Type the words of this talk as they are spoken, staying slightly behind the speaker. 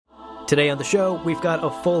Today on the show, we've got a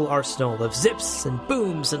full arsenal of zips and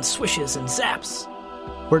booms and swishes and zaps.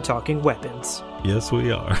 We're talking weapons. Yes,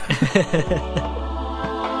 we are.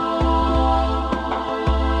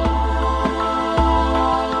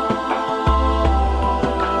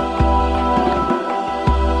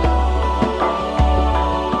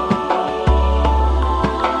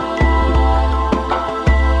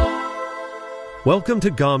 Welcome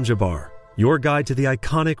to Gom Jabbar, your guide to the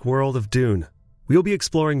iconic world of Dune. We'll be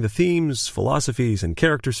exploring the themes, philosophies, and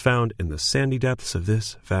characters found in the sandy depths of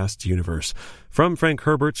this vast universe, from Frank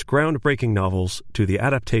Herbert's groundbreaking novels to the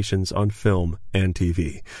adaptations on film and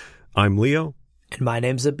TV. I'm Leo. And my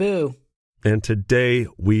name's Abu. And today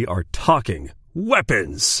we are talking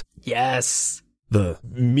weapons. Yes. The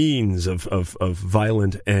means of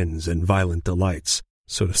violent ends and violent delights,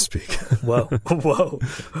 so to speak. Whoa.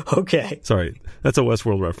 Okay. Sorry, that's a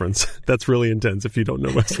Westworld reference. That's really intense if you don't know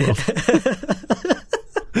Westworld.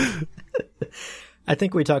 I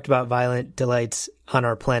think we talked about violent delights on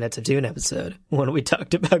our Planets of Dune episode when we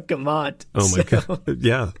talked about Gamont. Oh my God.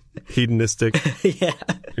 Yeah. Hedonistic.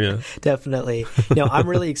 Yeah. Definitely. No, I'm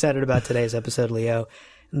really excited about today's episode, Leo.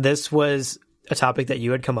 This was a topic that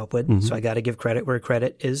you had come up with, so I got to give credit where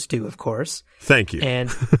credit is due, of course. Thank you. And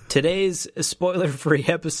today's spoiler-free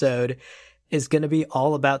episode is going to be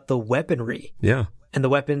all about the weaponry. Yeah. And the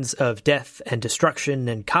weapons of death and destruction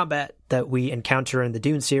and combat that we encounter in the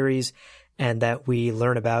Dune series and that we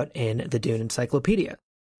learn about in the Dune Encyclopedia.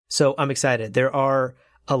 So I'm excited. There are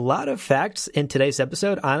a lot of facts in today's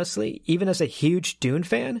episode, honestly, even as a huge Dune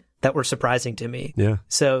fan, that were surprising to me. Yeah.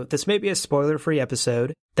 So this may be a spoiler-free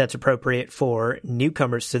episode that's appropriate for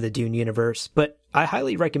newcomers to the Dune universe, but I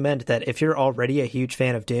highly recommend that if you're already a huge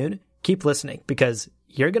fan of Dune, keep listening, because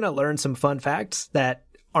you're going to learn some fun facts that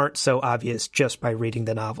aren't so obvious just by reading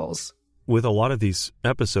the novels. With a lot of these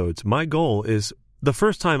episodes, my goal is, the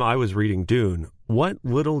first time I was reading Dune, what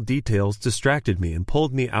little details distracted me and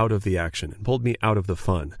pulled me out of the action and pulled me out of the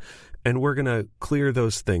fun? And we're going to clear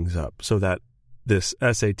those things up so that this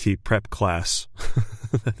SAT prep class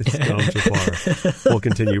that is Gom Jabbar will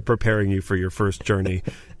continue preparing you for your first journey.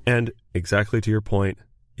 And exactly to your point,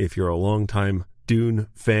 if you're a longtime Dune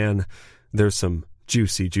fan, there's some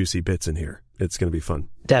juicy bits in here. It's going to be fun.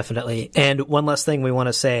 Definitely. And one last thing we want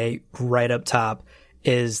to say right up top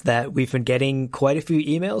is that we've been getting quite a few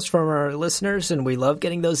emails from our listeners, and we love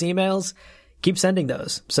getting those emails. Keep sending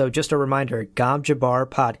those. So just a reminder,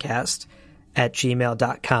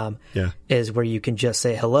 gomjabbarpodcast@gmail.com is where you can just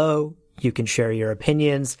say hello. You can share your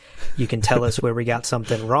opinions. You can tell us where we got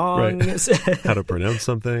something wrong. Right. How to pronounce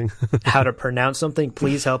something. How to pronounce something.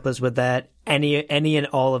 Please help us with that. Any and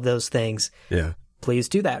all of those things. Yeah. Please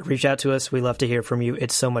do that. Reach out to us. We love to hear from you.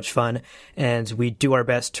 It's so much fun. And we do our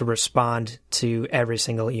best to respond to every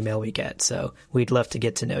single email we get. So we'd love to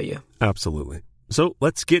get to know you. Absolutely. So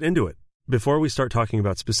let's get into it. Before we start talking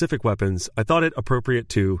about specific weapons, I thought it appropriate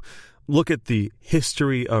to look at the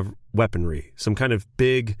history of weaponry, some kind of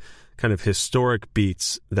big, kind of historic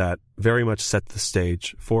beats that very much set the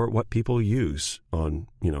stage for what people use on,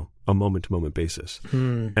 a moment-to-moment basis.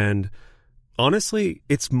 And honestly,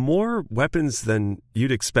 it's more weapons than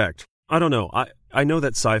you'd expect. I don't know. I know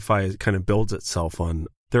that sci-fi kind of builds itself on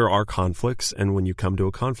there are conflicts, and when you come to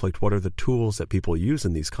a conflict, what are the tools that people use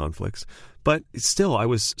in these conflicts? But still, I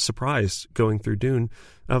was surprised going through Dune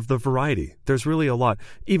of the variety. There's really a lot.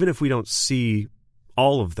 Even if we don't see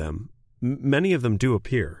all of them, many of them do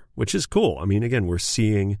appear, which is cool. I mean, again, we're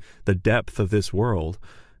seeing the depth of this world,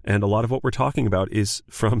 and a lot of what we're talking about is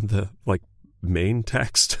from the main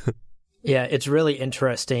text. Yeah, it's really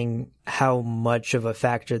interesting how much of a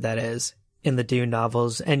factor that is in the Dune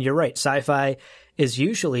novels. And you're right, sci-fi is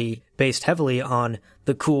usually based heavily on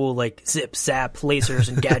the cool, zip, zap, lasers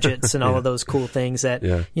and gadgets and all of those cool things that,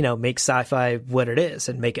 make sci-fi what it is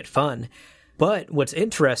and make it fun. But what's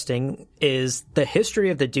interesting is the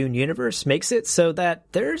history of the Dune universe makes it so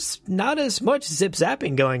that there's not as much zip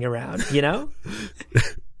zapping going around,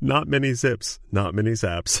 Not many zips, not many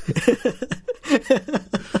zaps.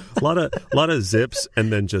 A lot of zips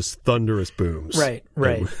and then just thunderous booms. Right.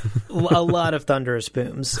 A lot of thunderous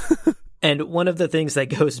booms. And one of the things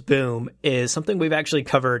that goes boom is something we've actually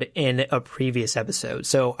covered in a previous episode.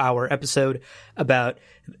 So our episode about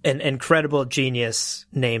an incredible genius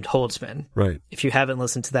named Holtzman. Right. If you haven't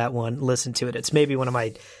listened to that one, listen to it. It's maybe one of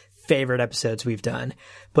my favorite episodes we've done.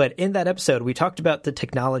 But in that episode, we talked about the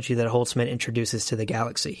technology that Holtzman introduces to the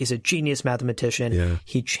galaxy. He's a genius mathematician. Yeah.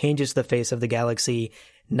 He changes the face of the galaxy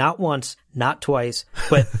not once, not twice,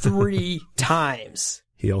 but 3 times.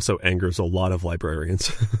 He also angers a lot of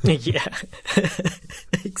librarians. Yeah,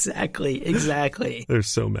 exactly. They're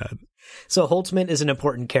so mad. So Holtzman is an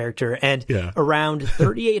important character, and around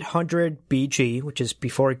 3800 BG, which is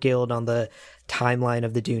before Guild on the timeline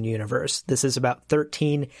of the Dune universe, this is about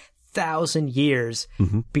 13,000 years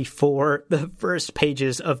before the first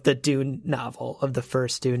pages of the Dune novel, of the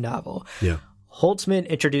first Dune novel. Yeah. Holtzman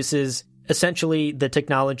introduces essentially the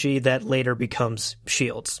technology that later becomes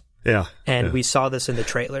shields. Yeah. And we saw this in the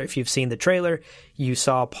trailer. If you've seen the trailer, you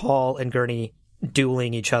saw Paul and Gurney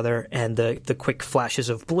dueling each other, and the quick flashes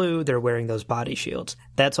of blue, they're wearing those body shields.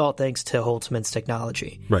 That's all thanks to Holtzman's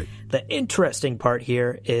technology. Right. The interesting part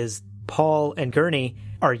here is Paul and Gurney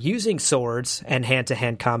are using swords and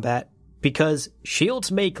hand-to-hand combat because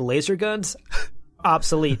shields make laser guns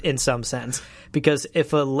obsolete in some sense. Because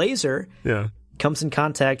if a laser comes in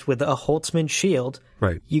contact with a Holtzman shield,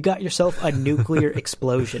 you got yourself a nuclear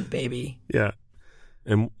explosion, baby. Yeah.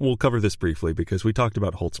 And we'll cover this briefly because we talked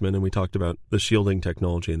about Holtzman and we talked about the shielding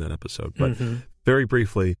technology in that episode. But very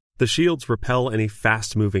briefly, the shields repel any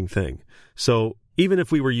fast-moving thing. So even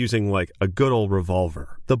if we were using like a good old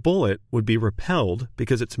revolver, the bullet would be repelled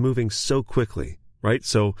because it's moving so quickly, right?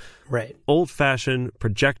 So old-fashioned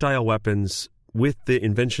projectile weapons with the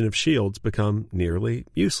invention of shields become nearly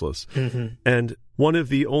useless. And one of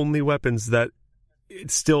the only weapons that it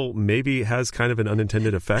still maybe has kind of an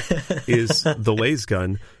unintended effect is the laser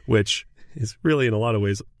gun, which is really in a lot of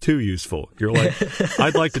ways too useful. You're like,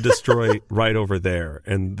 I'd like to destroy right over there,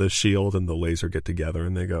 and the shield and the laser get together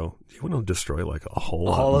and they go, you want to destroy like a whole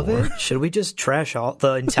lot all of more? It? Should we just trash all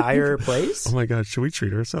the entire place? Oh my God, should we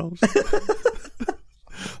treat ourselves?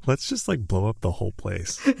 Let's just like blow up the whole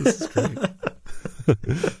place. This is great.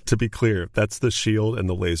 To be clear, that's the shield and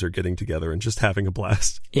the laser getting together and just having a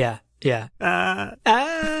blast. Yeah.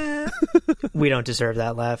 We don't deserve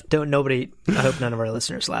that laugh. I hope none of our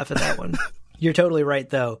listeners laugh at that one. You're totally right,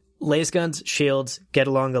 though. Laser guns, shields get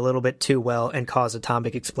along a little bit too well and cause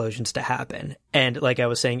atomic explosions to happen. And like I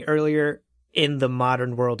was saying earlier, in the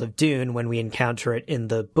modern world of Dune, when we encounter it in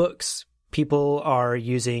the books, people are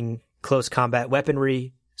using close combat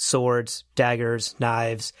weaponry, swords, daggers,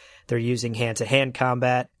 knives. They're using hand-to-hand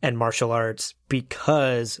combat and martial arts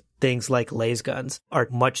because things like laser guns are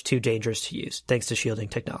much too dangerous to use, thanks to shielding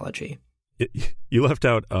technology. You left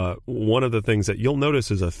out one of the things that you'll notice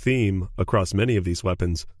is a theme across many of these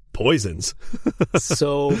weapons: poisons.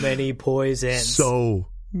 So many poisons. So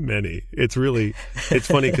many. It's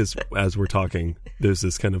funny because as we're talking, there's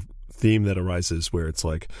this kind of theme that arises where it's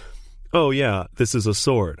like, oh yeah, this is a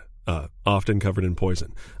sword. Often covered in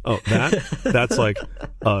poison. Oh, that's like,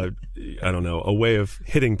 I don't know, a way of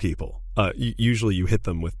hitting people. Usually you hit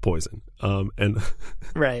them with poison. And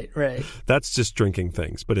Right. That's just drinking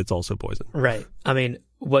things, but it's also poison. Right. I mean,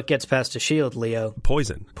 what gets past a shield, Leo?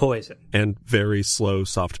 Poison. And very slow,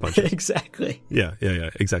 soft punches. Exactly. Yeah,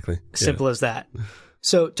 exactly. Simple as that.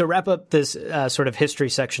 So to wrap up this sort of history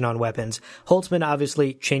section on weapons, Holtzman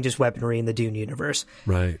obviously changes weaponry in the Dune universe.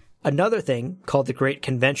 Right. Another thing called the Great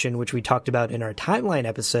Convention, which we talked about in our timeline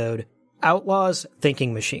episode, outlaws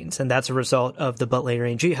thinking machines. And that's a result of the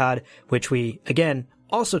Butlerian Jihad, which we, again,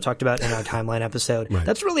 also talked about in our timeline episode. Right.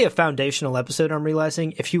 That's really a foundational episode, I'm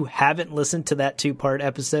realizing. If you haven't listened to that 2-part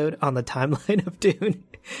episode on the timeline of Dune,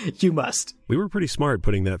 you must. We were pretty smart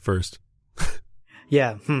putting that first.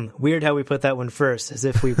 Yeah. Weird how we put that one first, as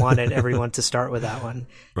if we wanted everyone to start with that one.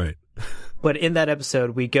 Right. But in that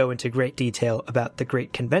episode, we go into great detail about the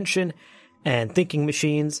Great Convention and thinking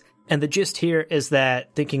machines. And the gist here is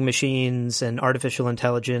that thinking machines and artificial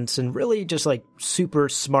intelligence and really just like super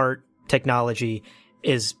smart technology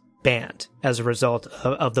is banned as a result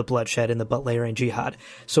of the bloodshed in the Butlerian Jihad.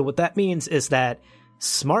 So what that means is that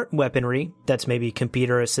smart weaponry that's maybe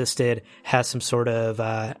computer assisted, has some sort of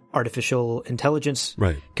artificial intelligence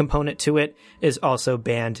component to it, is also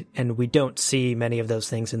banned, and we don't see many of those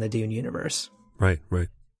things in the Dune universe. Right.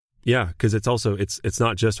 Yeah, because it's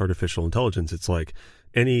not just artificial intelligence. It's like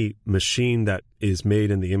any machine that is made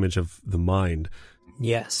in the image of the mind.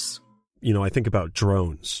 Yes. You know, I think about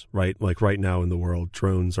drones, right? Like right now in the world,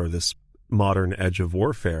 drones are this modern edge of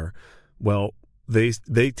warfare. Well, they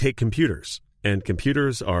take computers. And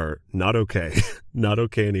computers are not okay, not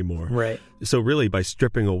okay anymore. Right. So really, by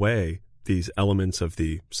stripping away these elements of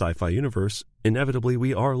the sci-fi universe, inevitably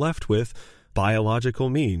we are left with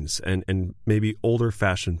biological means and maybe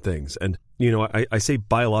older-fashioned things. And, you know, I say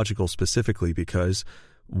biological specifically because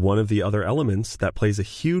one of the other elements that plays a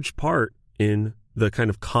huge part in the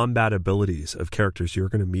kind of combat abilities of characters you're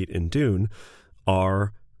going to meet in Dune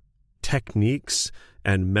are techniques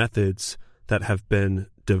and methods that have been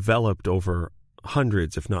developed over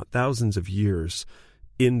hundreds, if not thousands of years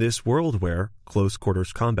in this world where close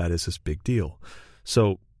quarters combat is this big deal.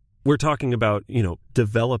 So we're talking about,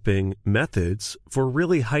 developing methods for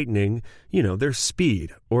really heightening, their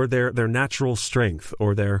speed or their natural strength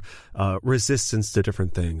or their resistance to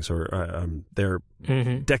different things or their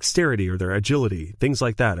dexterity or their agility, things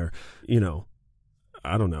like that. Or,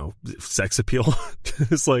 I don't know, sex appeal.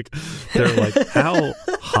 It's like, they're like, how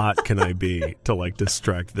hot can I be to like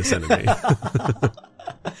distract this enemy?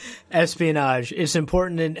 Espionage. It's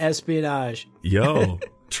important in espionage. Yo,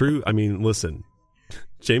 true. I mean, listen,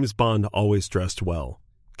 James Bond always dressed well.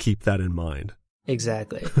 Keep that in mind.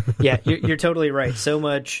 Exactly. Yeah, you're totally right. So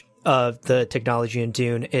much of the technology in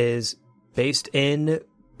Dune is based in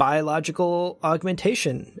biological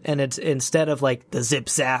augmentation, and it's instead of like the zip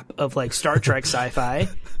zap of like Star Trek sci-fi,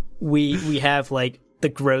 we have like the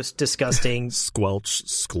gross, disgusting squelch,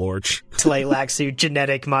 splorch, Tleilaxu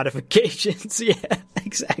genetic modifications. Yeah,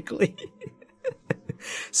 exactly.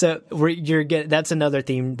 So that's another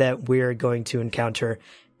theme that we're going to encounter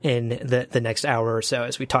in the next hour or so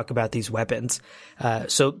as we talk about these weapons.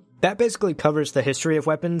 So that basically covers the history of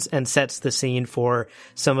weapons and sets the scene for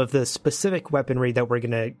some of the specific weaponry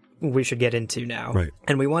that we should get into now. Right.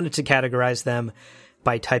 And we wanted to categorize them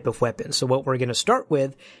by type of weapon. So what we're going to start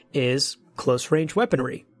with is close range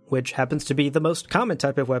weaponry, which happens to be the most common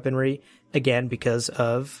type of weaponry, again, because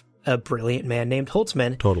of a brilliant man named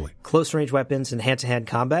Holtzman. Totally. Close range weapons and hand-to-hand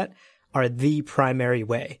combat are the primary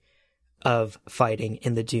way of fighting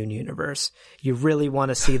in the Dune universe. You really want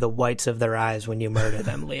to see the whites of their eyes when you murder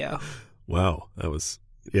them, Leo. Wow.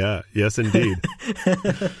 Yes, indeed.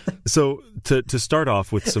 So to start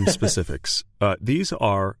off with some specifics, these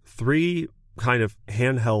are three kind of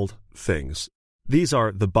handheld things. These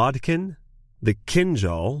are the bodkin, the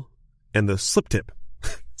kinjal, and the slip tip.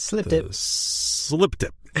 Slip tip. Slip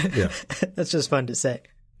tip. Yeah. That's just fun to say.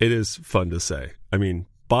 It is fun to say. I mean,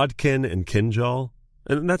 bodkin and kinjal,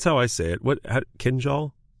 and that's how I say it.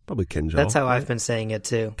 Kinjal? Probably kinjal. That's how I've been saying it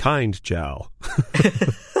too. Kind jowl.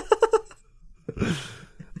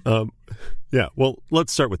 Yeah, well,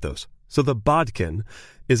 let's start with those. So the bodkin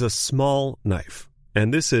is a small knife,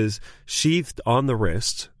 and this is sheathed on the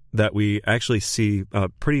wrist that we actually see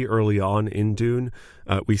pretty early on in Dune.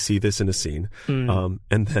 We see this in a scene. And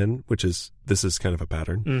then, this is kind of a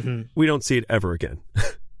pattern, we don't see it ever again.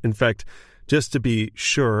 In fact, just to be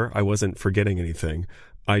sure I wasn't forgetting anything,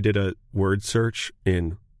 I did a word search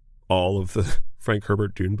in all of the Frank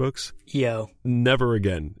Herbert Dune books. Yo. Never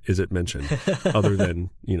again is it mentioned, other than,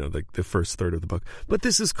 the first third of the book. But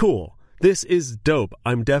this is cool. This is dope.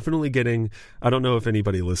 I'm definitely getting, I don't know if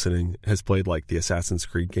anybody listening has played like the Assassin's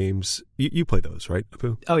Creed games. You play those, right,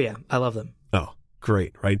 Apu? Oh, yeah. I love them. Oh,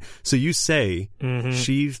 great, right? So you say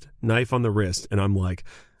sheathed knife on the wrist, and I'm like...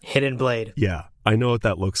 Hidden blade. Yeah, I know what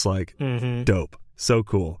that looks like. Dope. So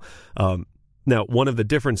cool. Now, one of the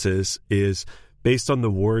differences is... based on the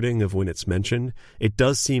wording of when it's mentioned, it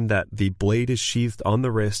does seem that the blade is sheathed on the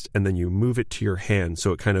wrist and then you move it to your hand.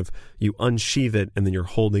 So it kind of, you unsheath it and then you're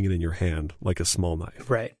holding it in your hand like a small knife.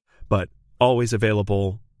 Right. But always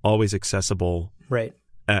available, always accessible. Right.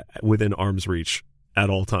 Within arm's reach at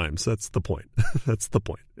all times. That's the point. That's the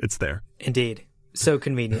point. It's there. Indeed. So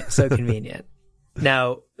convenient. So convenient.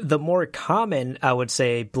 Now, the more common, I would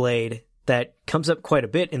say, blade that comes up quite a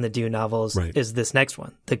bit in the Dune novels is this next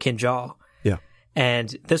one, the kinjal. Yeah.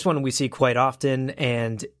 And this one we see quite often,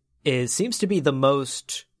 and it seems to be the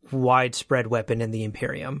most widespread weapon in the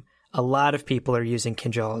Imperium. A lot of people are using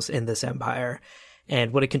kinjals in this empire.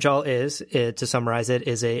 And what a kinjal is, to summarize it,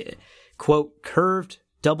 is a, quote, curved,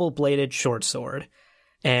 double-bladed short sword.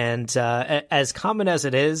 And as common as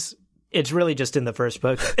it is, it's really just in the first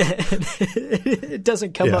book. It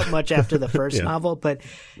doesn't come up much after the first novel, but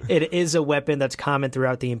it is a weapon that's common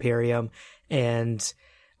throughout the Imperium. And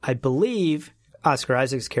I believe... Oscar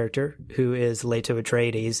Isaac's character, who is Leto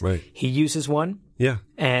Atreides, he uses one. Yeah.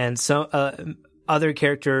 And so other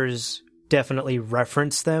characters definitely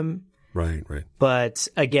reference them. Right. But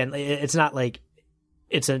again, it's not like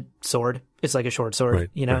it's a sword. It's like a short sword,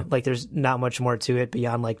 Like there's not much more to it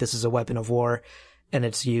beyond like this is a weapon of war, and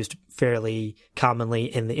it's used fairly commonly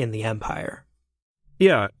in the Empire.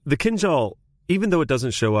 Yeah, the kinjal, even though it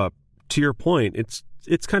doesn't show up, to your point, it's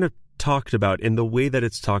kind of talked about, and the way that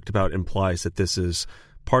it's talked about implies that this is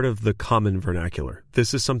part of the common vernacular.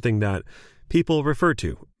 This is something that people refer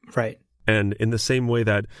to. Right. And in the same way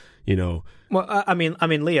that, Well, I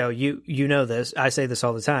mean, Leo, you know this. I say this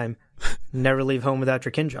all the time. Never leave home without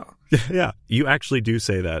your kinjal. Yeah, you actually do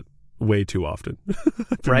say that way too often.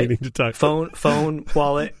 Right. To talk. Phone,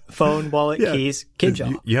 wallet, keys,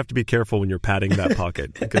 kinjal. You have to be careful when you're patting that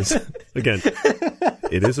pocket because, again,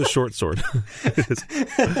 it is a short sword. It is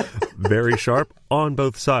very sharp on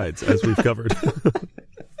both sides, as we've covered.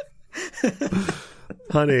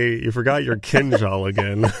 Honey, you forgot your kinjal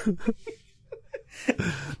again.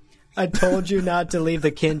 I told you not to leave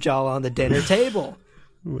the kinjal on the dinner table.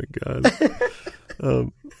 Oh my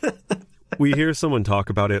God. We hear someone talk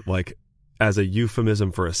about it like as a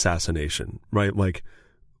euphemism for assassination, right? Like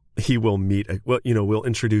he will meet, we'll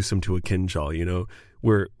introduce him to a kinjal,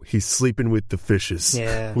 where he's sleeping with the fishes.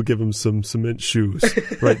 Yeah. We'll give him some cement shoes,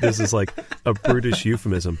 right? This is like a brutish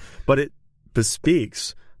euphemism, but it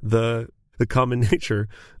bespeaks the common nature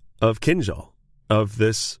of kinjal, of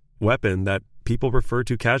this weapon that people refer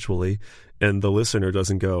to casually, and the listener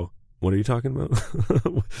doesn't go, "What are you talking about?"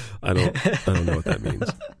 I don't know what that means.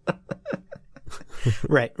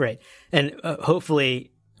 Right. And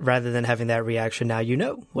hopefully, rather than having that reaction, now you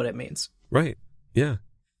know what it means. Right. Yeah.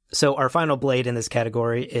 So our final blade in this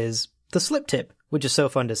category is the slip tip, which is so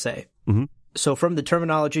fun to say. Mm-hmm. So from the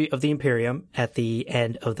terminology of the Imperium at the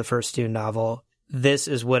end of the first Dune novel, this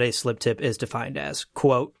is what a slip tip is defined as.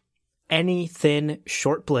 Quote, any thin,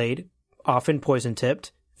 short blade, often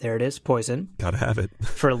poison-tipped, there it is, poison. Gotta have it.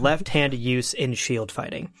 For left-hand use in shield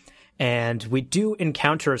fighting. And we do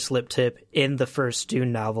encounter a slip tip in the first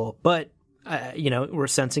Dune novel, but, we're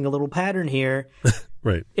sensing a little pattern here.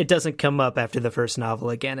 Right. It doesn't come up after the first novel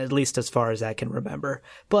again, at least as far as I can remember.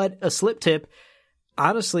 But a slip tip,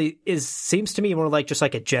 honestly, seems to me more like just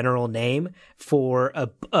like a general name for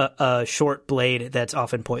a short blade that's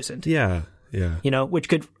often poisoned. Yeah. Which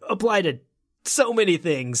could apply to so many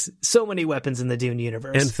things, so many weapons in the Dune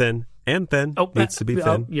universe. And thin. Oh, needs to be thin.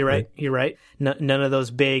 Oh, you're right. None of those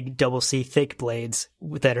big double C thick blades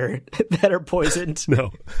that are poisoned. No,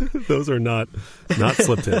 those are not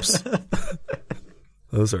slip tips.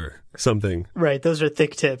 Those are something. Right, those are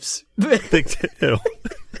thick tips. Thick tip. Ew.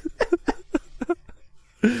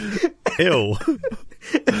 Ew.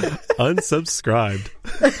 Unsubscribed.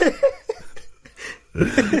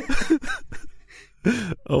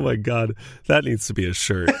 Oh my God, that needs to be a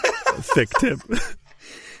shirt. Thick tip.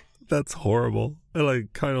 That's horrible. I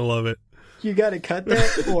kind of love it. You got to cut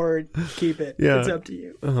that or keep it. Yeah. It's up to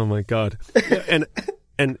you. Oh my God.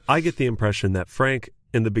 And I get the impression that Frank,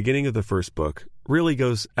 in the beginning of the first book, really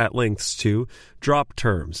goes at lengths to drop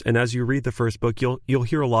terms. And as you read the first book, you'll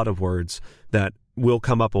hear a lot of words that will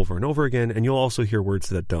come up over and over again, and you'll also hear words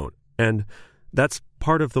that don't. And that's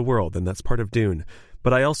part of the world, and that's part of Dune.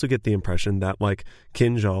 But I also get the impression that like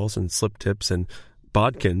kinjals and slip tips and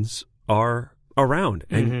bodkins are around,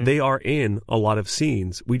 and they are in a lot of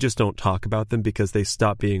scenes. We just don't talk about them because they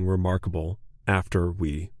stop being remarkable after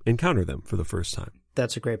we encounter them for the first time.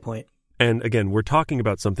 That's a great point. And again, we're talking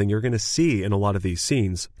about something you're going to see in a lot of these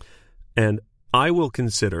scenes. And I will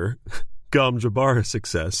consider Gom Jabbar a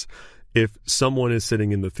success if someone is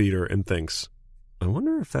sitting in the theater and thinks, I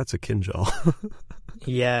wonder if that's a kinjal.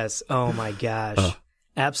 Yes. Oh my gosh.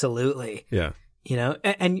 Absolutely. Yeah.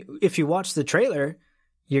 And if you watch the trailer,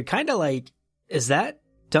 you're kind of like, is that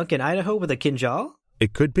Duncan Idaho with a kinjal?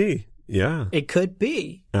 It could be. Yeah. It could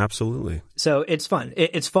be. Absolutely. So it's fun.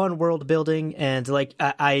 It's fun world building. And like,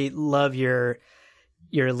 I love your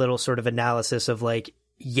little sort of analysis of like,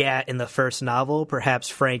 yeah, in the first novel, perhaps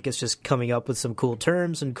Frank is just coming up with some cool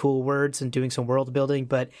terms and cool words and doing some world building,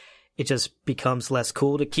 but it just becomes less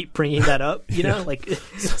cool to keep bringing that up, like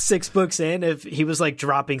 6 books in, if he was like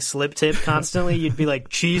dropping slip tip constantly, you'd be like,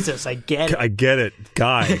 Jesus, I get it. I get it.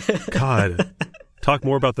 Guy. God. Talk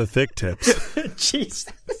more about the thick tips.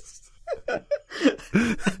 Jesus.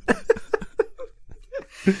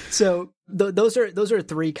 So those are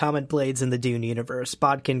 3 common blades in the Dune universe,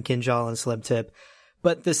 bodkin, kinjal, and slip tip.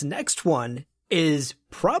 But this next one is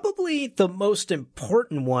probably the most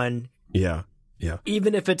important one. Yeah. Yeah.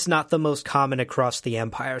 Even if it's not the most common across the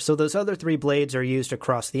Empire. So those other 3 blades are used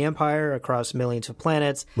across the Empire, across millions of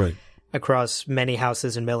planets, right, across many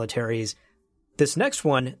houses and militaries. This next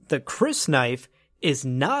one, the crysknife, is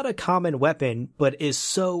not a common weapon, but is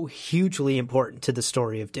so hugely important to the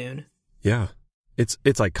story of Dune. Yeah. It's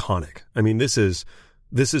iconic. I mean, this is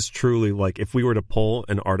truly like if we were to pull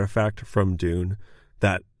an artifact from Dune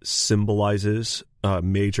that symbolizes a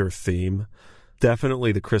major theme,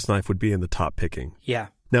 definitely the crysknife would be in the top picking. Yeah.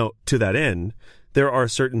 Now, to that end, there are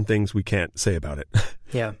certain things we can't say about it.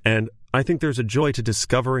 Yeah. And I think there's a joy to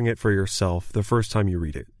discovering it for yourself the first time you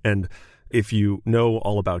read it. And if you know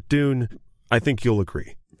all about Dune, I think you'll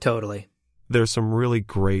agree. Totally. There's some really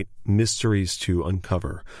great mysteries to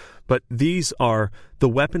uncover. But these are the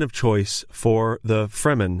weapon of choice for the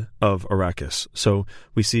Fremen of Arrakis. So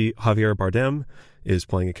we see Javier Bardem is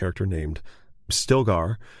playing a character named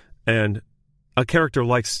Stilgar, and a character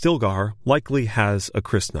like Stilgar likely has a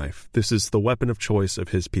crysknife. This is the weapon of choice of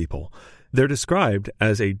his people. They're described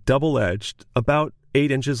as a double-edged, about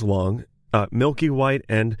 8 inches long, milky white,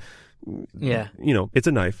 and, it's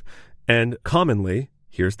a knife. And commonly,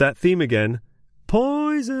 here's that theme again,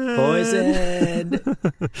 poison. Poison.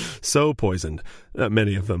 So poisoned,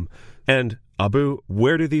 many of them. And Abu,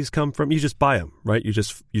 where do these come from? You just buy them, right? You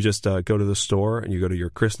just go to the store and you go to your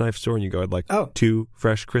crysknife store and you go at 2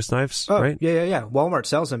 fresh crysknives, right? Yeah. Walmart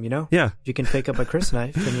sells them, Yeah. You can pick up a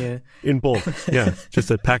crysknife and you... In bulk, yeah.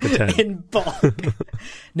 Just a pack of 10. In bulk.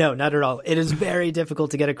 No, not at all. It is very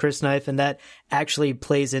difficult to get a crysknife, and that actually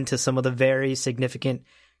plays into some of the very significant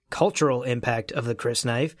cultural impact of the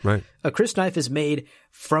crysknife. Right. A crysknife is made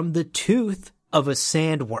from the tooth of a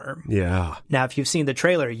sandworm. Yeah. Now, if you've seen the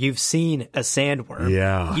trailer, you've seen a sandworm.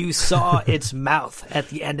 Yeah. You saw its mouth at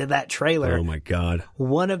the end of that trailer. Oh, my God.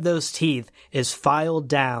 One of those teeth is filed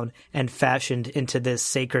down and fashioned into this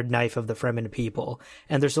sacred knife of the Fremen people.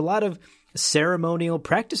 And there's a lot of ceremonial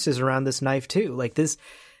practices around this knife, too. Like this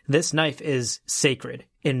knife is sacred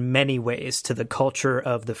in many ways to the culture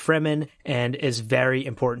of the Fremen and is very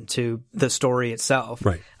important to the story itself.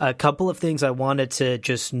 Right. A couple of things I wanted to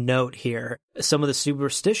just note here. Some of the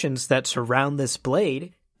superstitions that surround this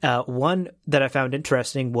blade. One that I found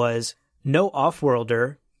interesting was no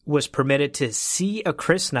offworlder was permitted to see a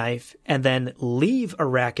crysknife and then leave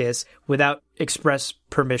Arrakis without express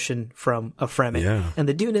permission from a Fremen. Yeah. And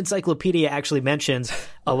the Dune Encyclopedia actually mentions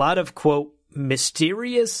a lot of, quote,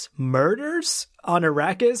 mysterious murders on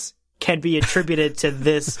Arrakis can be attributed to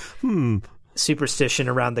this superstition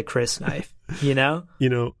around the crysknife, you know?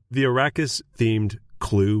 The Arrakis-themed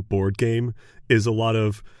Clue board game is a lot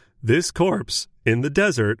of this corpse in the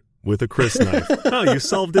desert with a crysknife. Oh, you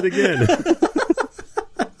solved it again.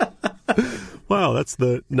 Wow, that's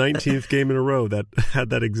the 19th game in a row that had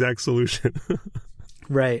that exact solution.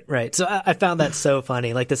 Right. So I found that so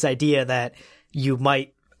funny. Like this idea that you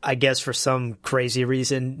might, I guess for some crazy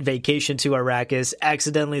reason, vacation to Arrakis,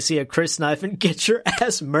 accidentally see a crysknife and get your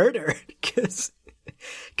ass murdered. Because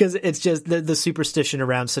it's just the superstition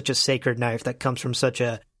around such a sacred knife that comes from such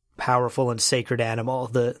a powerful and sacred animal,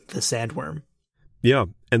 the sandworm. Yeah,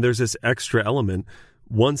 and there's this extra element.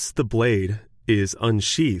 Once the blade is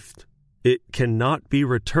unsheathed, it cannot be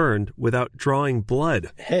returned without drawing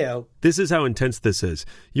blood. Hey-o. This is how intense this is.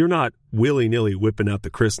 You're not willy-nilly whipping out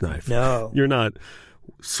the crysknife. No. You're not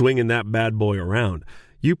swinging that bad boy around.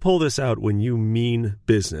 You pull this out when you mean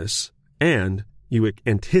business and you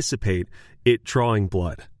anticipate it drawing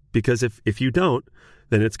blood. Because if you don't,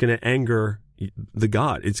 then it's going to anger the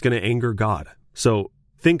God. It's going to anger God. So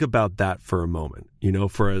think about that for a moment.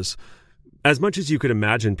 For as much as you could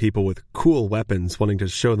imagine people with cool weapons wanting to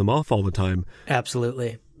show them off all the time.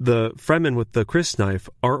 Absolutely. The Fremen with the crysknife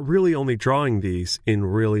are really only drawing these in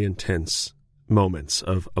really intense moments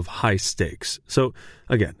of high stakes. So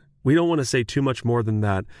again, we don't want to say too much more than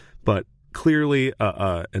that, but clearly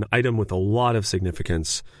an item with a lot of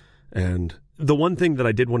significance. And the one thing that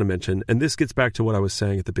I did want to mention, and this gets back to what I was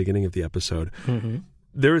saying at the beginning of the episode,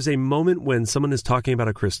 there is a moment when someone is talking about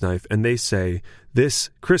a crysknife and they say, this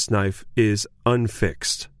crysknife is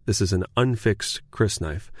unfixed. This is an unfixed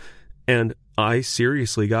crysknife. And I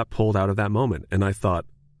seriously got pulled out of that moment. And I thought,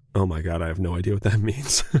 oh my God, I have no idea what that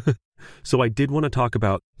means. So I did want to talk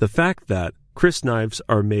about the fact that crysknives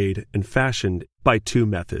are made and fashioned by 2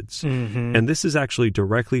 methods. And this is actually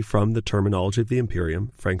directly from the terminology of the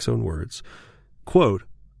Imperium, Frank's own words. Quote,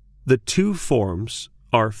 the 2 forms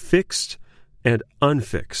are fixed and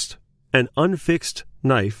unfixed. An unfixed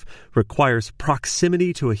knife requires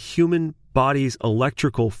proximity to a human body's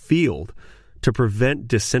electrical field to prevent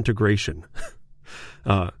disintegration.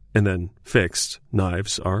 And then fixed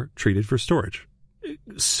knives are treated for storage.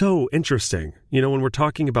 So interesting. When we're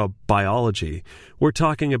talking about biology, we're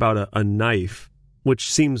talking about a knife,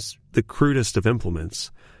 which seems the crudest of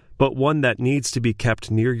implements, but one that needs to be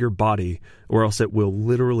kept near your body or else it will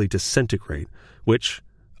literally disintegrate, which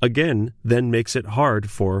again, then makes it hard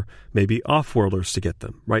for maybe off-worlders to get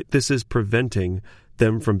them, right? This is preventing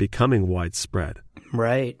them from becoming widespread.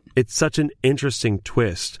 Right. It's such an interesting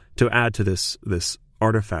twist to add to this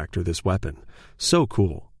artifact or this weapon. So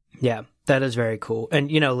cool. Yeah, that is very cool.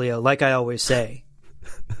 And, Leo, like I always say,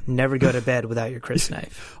 never go to bed without your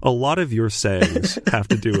crysknife. A lot of your sayings have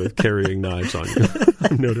to do with carrying knives on you,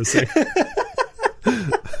 I'm noticing.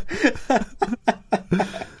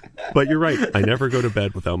 But you're right. I never go to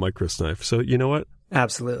bed without my crysknife. So you know what?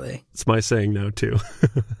 Absolutely. It's my saying now, too.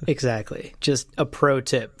 Exactly. Just a pro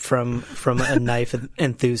tip from a knife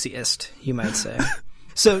enthusiast, you might say.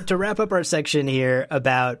 So to wrap up our section here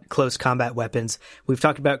about close combat weapons, we've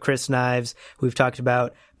talked about crysknives, we've talked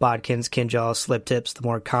about bodkins, kinjals, slip tips, the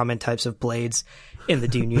more common types of blades in the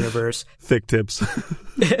Dune universe. Thick tips.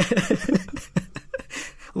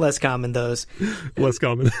 Less common, those. Less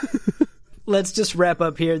common. Let's just wrap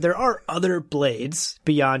up here. There are other blades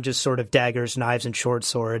beyond just sort of daggers, knives, and short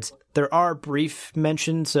swords. There are brief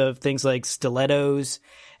mentions of things like stilettos,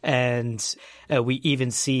 and we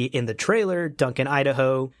even see in the trailer Duncan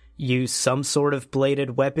Idaho use some sort of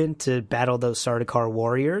bladed weapon to battle those Sardaukar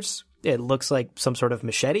warriors. It looks like some sort of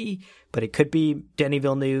machete, but it could be Denis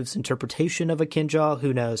Villeneuve's interpretation of a Kinjal.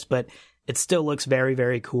 Who knows? But it still looks very,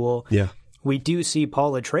 very cool. Yeah. We do see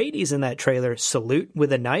Paul Atreides in that trailer salute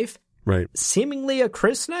with a knife. Right. Seemingly a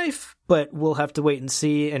Chris knife, but we'll have to wait and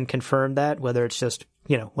see and confirm that, whether it's just,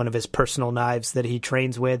 one of his personal knives that he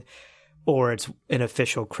trains with, or it's an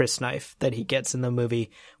official Chris knife that he gets in the movie.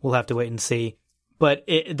 We'll have to wait and see. But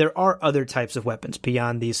there are other types of weapons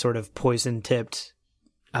beyond these sort of poison-tipped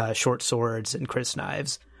short swords and Chris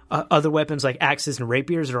knives. Other weapons like axes and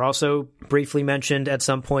rapiers are also briefly mentioned at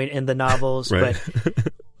some point in the novels, right.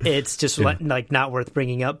 but it's just like not worth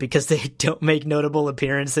bringing up because they don't make notable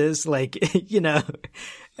appearances. Like,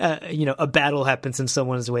 a battle happens and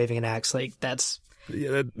someone is waving an axe. Like that's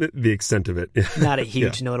the extent of it. Not a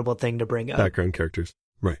huge notable thing to bring up. Background characters.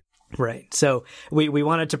 Right. Right. So we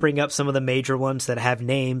wanted to bring up some of the major ones that have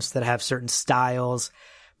names, that have certain styles,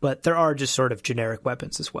 but there are just sort of generic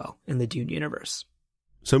weapons as well in the Dune universe.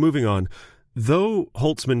 So moving on, though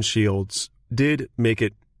Holtzman's shields did make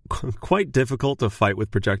it quite difficult to fight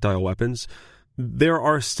with projectile weapons, there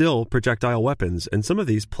are still projectile weapons, and some of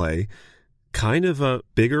these play kind of a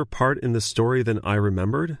bigger part in the story than I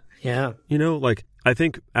remembered. Yeah. I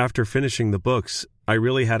think after finishing the books, I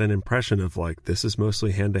really had an impression of this is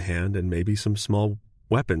mostly hand-to-hand and maybe some small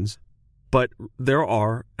weapons. But there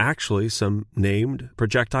are actually some named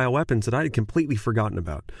projectile weapons that I had completely forgotten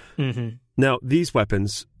about. Mm-hmm. Now, these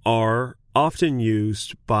weapons are often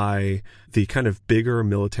used by the kind of bigger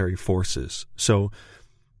military forces. So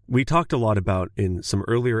we talked a lot about in some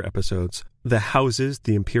earlier episodes, the houses,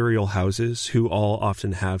 the imperial houses, who all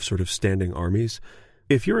often have sort of standing armies.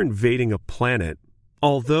 If you're invading a planet,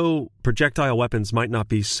 although projectile weapons might not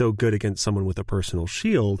be so good against someone with a personal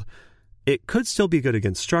shield, it could still be good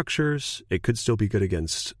against structures. It could still be good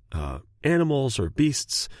against animals or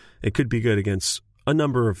beasts. It could be good against a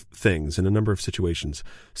number of things in a number of situations.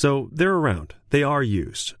 So they're around. They are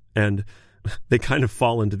used. And they kind of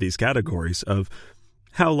fall into these categories of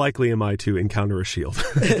how likely am I to encounter a shield?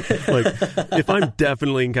 If I'm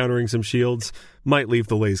definitely encountering some shields, might leave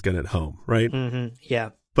the laser gun at home, right? Mm-hmm. Yeah.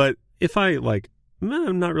 But if I'm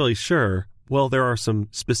not really sure, well, there are some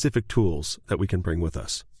specific tools that we can bring with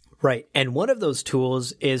us. Right. And one of those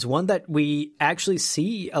tools is one that we actually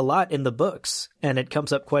see a lot in the books, and it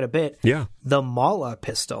comes up quite a bit. Yeah. The Mala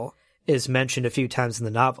pistol is mentioned a few times in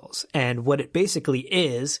the novels. And what it basically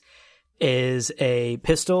is a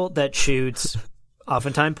pistol that shoots,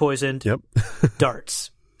 oftentimes poisoned,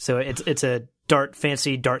 darts. So it's a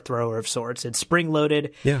fancy dart thrower of sorts. It's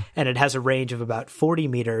spring-loaded, and it has a range of about 40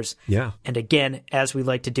 meters. Yeah. And again, as we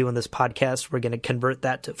like to do in this podcast, we're going to convert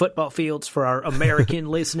that to football fields for our American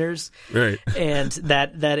listeners. Right. And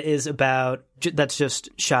that's just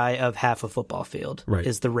shy of half a football field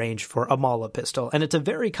is the range for a Mala pistol. And it's a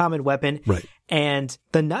very common weapon. Right. And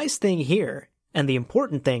the nice thing here, and the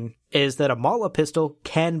important thing, is that a Mala pistol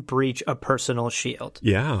can breach a personal shield.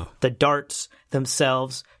 Yeah. The darts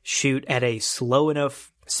themselves shoot at a slow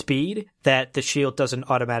enough speed that the shield doesn't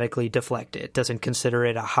automatically deflect it. It doesn't consider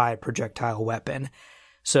it a high projectile weapon.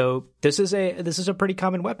 So this is a pretty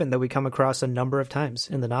common weapon that we come across a number of times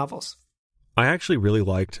in the novels. I actually really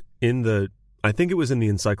liked I think it was in the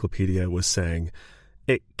encyclopedia, was saying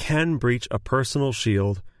it can breach a personal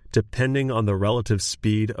shield depending on the relative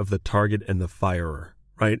speed of the target and the firer,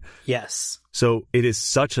 right? Yes. So it is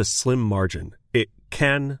such a slim margin. It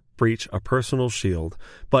can breach a personal shield,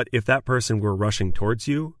 but if that person were rushing towards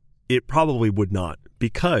you, it probably would not,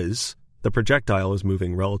 because the projectile is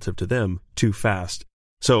moving relative to them too fast.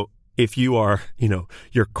 So if you are,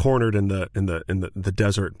 you're cornered in the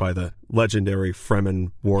desert by the legendary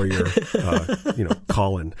Fremen warrior,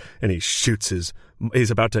 Colin, and he shoots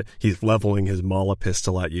he's leveling his Mala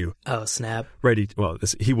pistol at you. Oh, snap. Ready.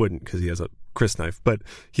 He wouldn't, because he has a Chris knife, but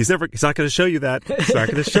he's not going to show you that. He's not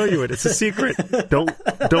going to show you it. It's a secret.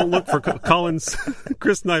 Don't look for Colin's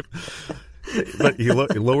Chris knife. But he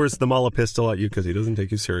lowers the Mala pistol at you because he doesn't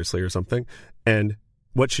take you seriously or something. And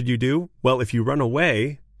what should you do? Well, if you run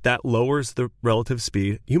away, that lowers the relative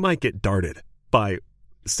speed. You might get darted by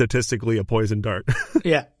statistically a poison dart.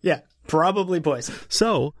 Yeah. Probably poison.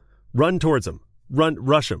 So run towards him.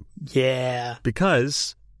 Rush him. Yeah.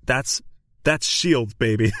 Because that's shield,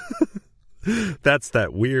 baby. That's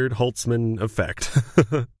that weird Holtzman effect.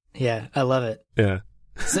 Yeah, I love it. Yeah.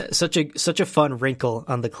 Such a fun wrinkle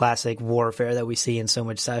on the classic warfare that we see in so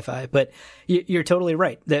much sci-fi. But you're totally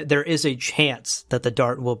right. There is a chance that the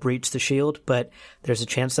dart will breach the shield, but there's a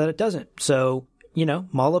chance that it doesn't. So,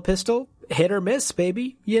 Mala pistol, hit or miss,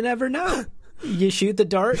 baby. You never know. You shoot the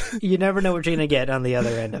dart, you never know what you're going to get on the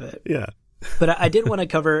other end of it. Yeah. But I did want to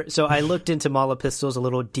cover, so I looked into Mala pistols a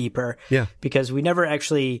little deeper. Yeah. Because we never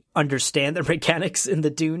actually understand the mechanics in the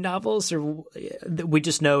Dune novels, or we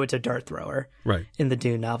just know it's a dart thrower in the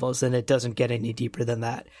Dune novels, and it doesn't get any deeper than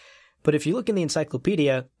that. But if you look in the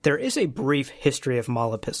encyclopedia, there is a brief history of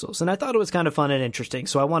Mala pistols, and I thought it was kind of fun and interesting.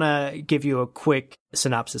 So I want to give you a quick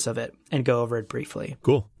synopsis of it and go over it briefly.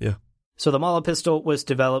 Cool, yeah. So the Mala pistol was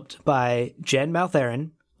developed by Jen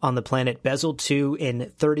Maltharin on the planet Bezel 2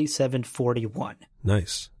 in 3741.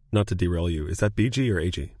 Nice. Not to derail you, is that BG or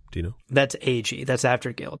AG? Do you know? That's AG. That's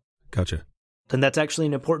After Guild. Gotcha. And that's actually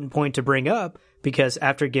an important point to bring up, because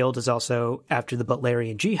After Guild is also after the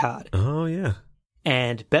Butlerian Jihad. Oh, yeah.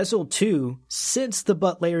 And Bezel 2, since the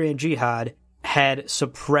Butlerian Jihad, had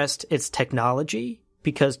suppressed its technology,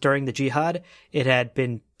 because during the Jihad, it had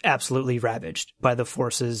been absolutely ravaged by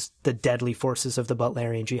the deadly forces of the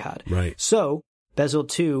Butlerian Jihad. Right. So Bezel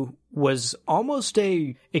 2 was almost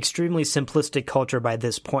a extremely simplistic culture by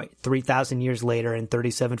this point. 3,000 years later in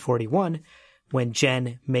 3741, when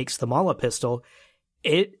Jen makes the Mala pistol,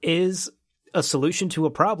 it is a solution to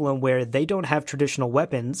a problem where they don't have traditional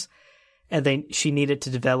weapons, and she needed to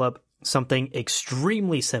develop something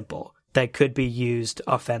extremely simple that could be used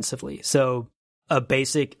offensively. So a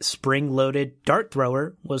basic spring-loaded dart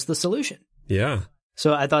thrower was the solution. Yeah.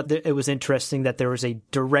 So I thought that it was interesting that there was a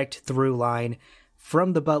direct through line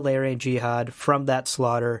from the Butlerian Jihad, from that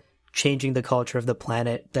slaughter, changing the culture of the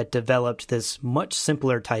planet, that developed this much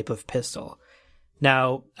simpler type of pistol.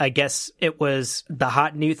 Now, I guess it was the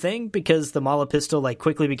hot new thing, because the Mala pistol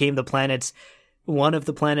quickly became one of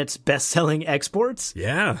the planet's best-selling exports.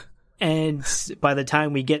 Yeah. And by the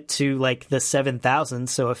time we get to the 7,000,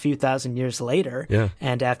 so a few thousand years later,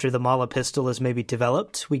 and after the Mala pistol is maybe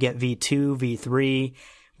developed, we get V2, V3,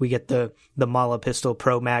 we get the Mala pistol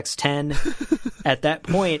Pro Max 10. At that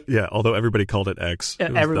point... Yeah, although everybody called it X.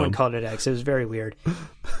 Everyone called it X. It was very weird.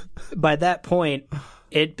 By that point,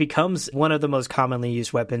 it becomes one of the most commonly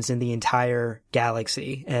used weapons in the entire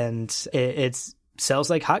galaxy, and it sells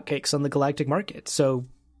like hotcakes on the galactic market. So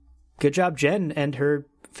good job, Jen and her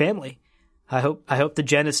family. I hope the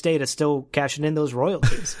Jen estate is still cashing in those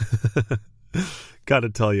royalties. Gotta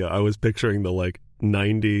tell you, I was picturing the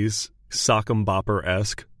 90s sock'em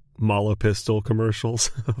bopper-esque Mala pistol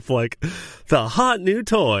commercials of the hot new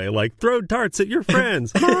toy, throw darts at your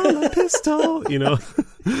friends, Mala pistol,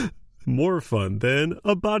 more fun than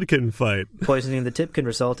a bodkin fight. Poisoning the tip can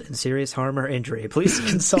result in serious harm or injury. Please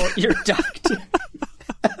consult your doctor.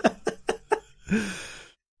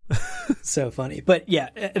 So funny. But yeah,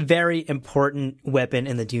 a very important weapon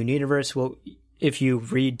in the Dune universe. Well, if you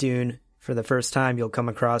read Dune for the first time, you'll come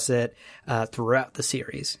across it throughout the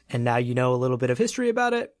series. And now you know a little bit of history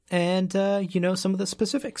about it, and you know some of the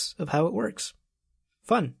specifics of how it works.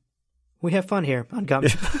 Fun. We have fun here on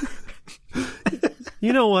Comic.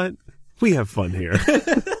 You know what? We have fun here.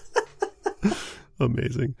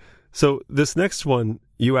 Amazing. So this next one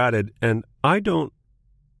you added, and I don't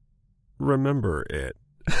remember it.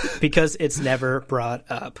 Because it's never brought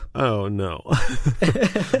up. Oh, no.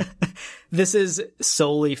 This is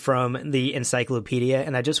solely from the encyclopedia,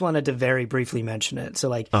 and I just wanted to very briefly mention it.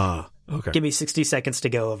 So, okay. Give me 60 seconds to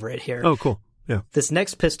go over it here. Oh, cool. Yeah. This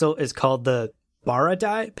next pistol is called the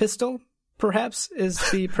Baradai pistol, perhaps, is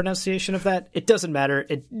the pronunciation of that. It doesn't matter.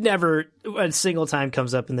 It never a single time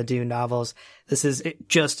comes up in the Dune novels. This is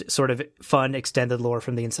just sort of fun extended lore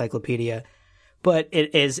from the encyclopedia. But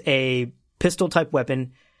it is a pistol-type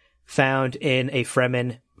weapon found in a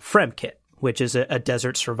Fremen Frem kit, which is a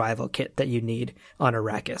desert survival kit that you need on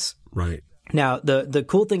Arrakis. Right. Now, the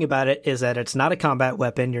cool thing about it is that it's not a combat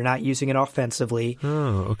weapon. You're not using it offensively.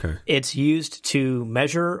 Oh, okay. It's used to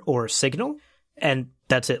measure or signal, and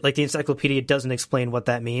that's it. The encyclopedia doesn't explain what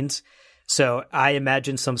that means. So I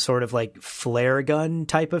imagine some sort of flare gun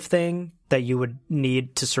type of thing that you would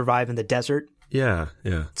need to survive in the desert. Yeah,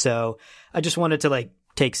 yeah. So I just wanted to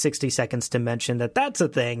take 60 seconds to mention that that's a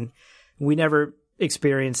thing. We never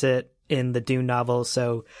experience it in the Dune novels,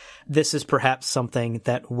 so this is perhaps something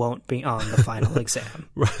that won't be on the final exam.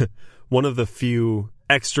 One of the few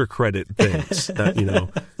extra credit things that,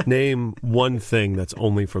 name one thing that's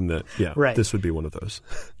only from right. This would be one of those.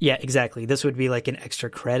 Yeah, exactly. This would be an extra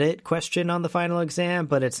credit question on the final exam,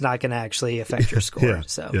 but it's not going to actually affect your score.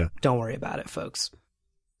 Don't worry about it, folks.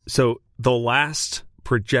 So the last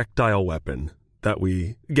projectile weapon that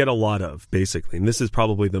we get a lot of, basically. And this is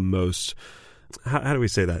probably the most, how do we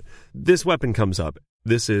say that? This weapon comes up.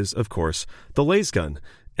 This is, of course, the laser gun.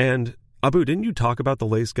 And Abu, didn't you talk about the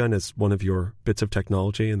laser gun as one of your bits of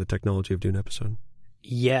technology in the Technology of Dune episode?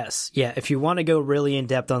 Yes. Yeah. If you want to go really in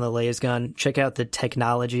depth on the laser gun, check out the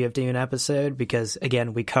Technology of Dune episode because,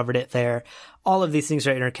 again, we covered it there. All of these things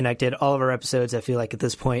are interconnected. All of our episodes, I feel like at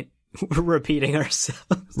this point, we're repeating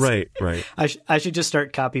ourselves. Right. I should just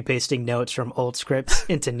start copy pasting notes from old scripts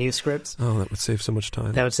into new scripts. Oh, that would save so much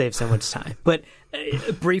time. That would save so much time. But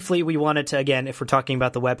briefly, we wanted to, again, if we're talking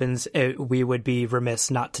about the weapons, we would be remiss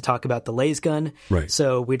not to talk about the laser gun. Right.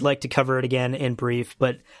 So we'd like to cover it again in brief,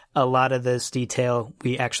 but a lot of this detail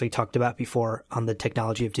we actually talked about before on the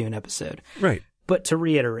Technology of Dune episode. Right. But to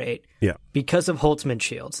reiterate, yeah, because of Holtzman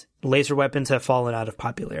shields, laser weapons have fallen out of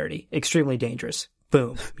popularity. Extremely dangerous.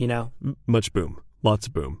 Boom, you know? Much boom. Lots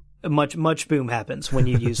of boom. Much boom happens when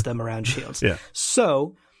you use them around shields. Yeah.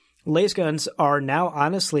 So, laser guns are now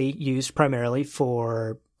honestly used primarily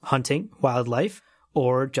for hunting, wildlife,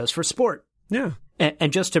 or just for sport. Yeah.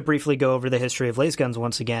 And just to briefly go over the history of laser guns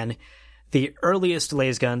once again, the earliest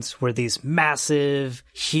laser guns were these massive,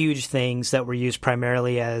 huge things that were used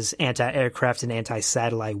primarily as anti-aircraft and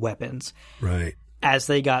anti-satellite weapons. Right. As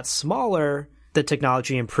they got smaller, the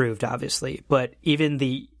technology improved, obviously, but even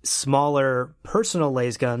the smaller personal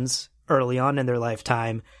laser guns early on in their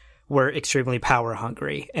lifetime were extremely power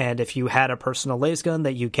hungry. And if you had a personal laser gun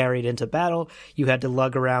that you carried into battle, you had to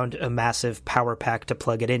lug around a massive power pack to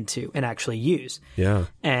plug it into and actually use. Yeah.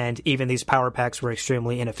 And even these power packs were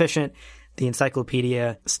extremely inefficient. The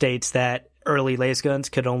encyclopedia states that early laser guns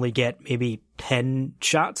could only get maybe 10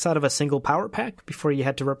 shots out of a single power pack before you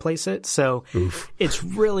had to replace it. So It's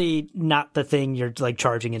really not the thing you're like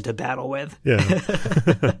charging into battle with.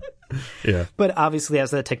 Yeah. Yeah. But obviously as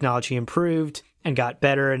the technology improved and got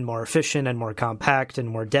better and more efficient and more compact and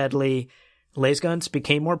more deadly, laser guns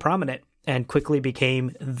became more prominent and quickly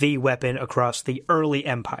became the weapon across the early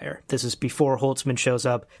empire. This is before Holtzman shows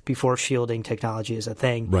up, before shielding technology is a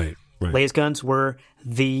thing. Right. Laser guns were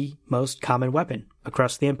the most common weapon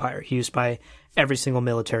across the empire, used by every single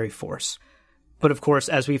military force. But of course,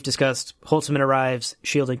 as we've discussed, Holtzman arrives,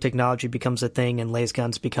 shielding technology becomes a thing, and laser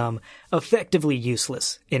guns become effectively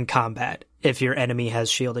useless in combat if your enemy has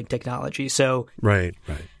shielding technology. So, right.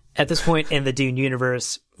 At this point in the Dune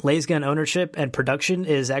universe, laser gun ownership and production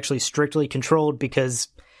is actually strictly controlled because,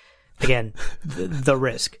 again, the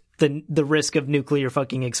risk. The risk of nuclear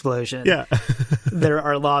fucking explosion. Yeah. There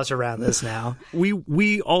are laws around this now.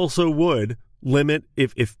 We also would limit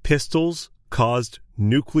if pistols caused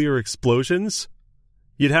nuclear explosions,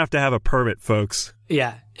 you'd have to have a permit, folks.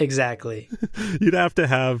 Yeah, exactly. You'd have to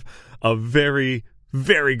have a very,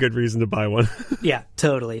 very good reason to buy one. Yeah,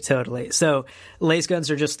 totally. So laser guns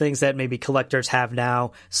are just things that maybe collectors have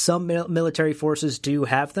now. Some military forces do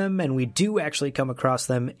have them, and we do actually come across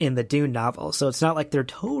them in the Dune novel. So it's not like they're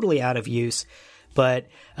totally out of use, but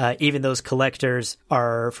even those collectors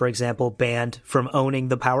are, for example, banned from owning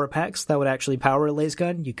the power packs that would actually power a laser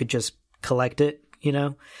gun. You could just collect it, you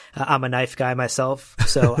know? I'm a knife guy myself,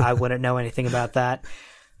 so I wouldn't know anything about that.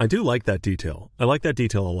 I do like that detail. I like that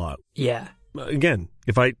detail a lot. Yeah. Again,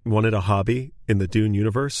 if I wanted a hobby in the Dune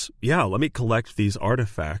universe, yeah, let me collect these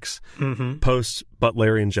artifacts. Mm-hmm. Post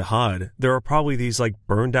Butlerian Jihad, there are probably these like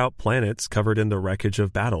burned out planets covered in the wreckage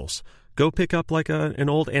of battles. Go pick up like an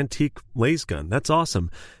old antique laser gun. That's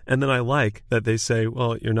awesome. And then I like that they say,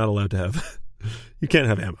 well, you're not allowed to have, you can't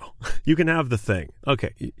have ammo. You can have the thing.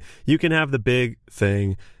 Okay. You can have the big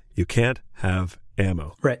thing. You can't have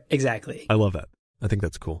ammo. Right. Exactly. I love that. I think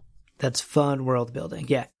that's cool. That's fun world building.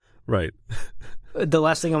 Yeah. Right. The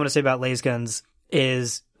last thing I want to say about laser guns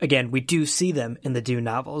is, again, we do see them in the Dune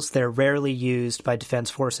novels. They're rarely used by defense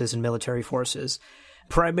forces and military forces,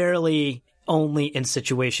 primarily only in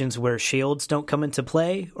situations where shields don't come into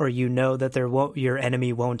play, or you know that your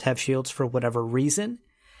enemy won't have shields for whatever reason.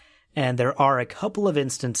 And there are a couple of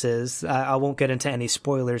instances, I won't get into any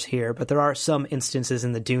spoilers here, but there are some instances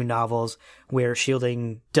in the Dune novels where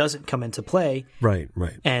shielding doesn't come into play. Right.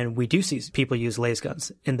 And we do see people use laser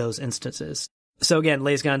guns in those instances. So again,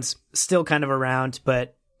 laser guns still kind of around,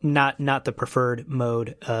 but not the preferred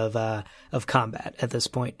mode of combat at this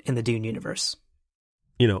point in the Dune universe.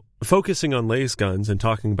 You know, focusing on laser guns and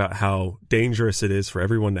talking about how dangerous it is for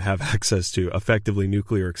everyone to have access to effectively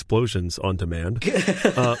nuclear explosions on demand,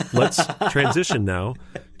 let's transition now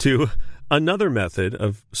to another method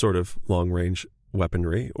of sort of long-range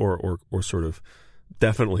weaponry, or sort of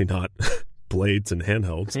definitely not blades and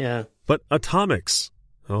handhelds. Yeah. But atomics.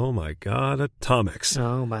 Oh my God, atomics.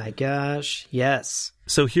 Oh my gosh, yes.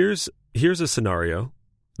 So here's a scenario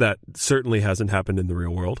That certainly hasn't happened in the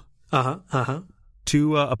real world.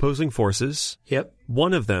 Two opposing forces. Yep.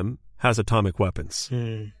 One of them has atomic weapons.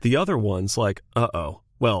 The other one's like,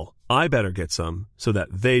 well, I better get some so that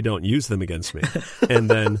they don't use them against me. And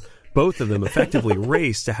then both of them effectively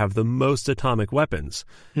race to have the most atomic weapons.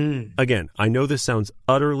 Again, I know this sounds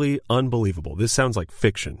utterly unbelievable. This sounds like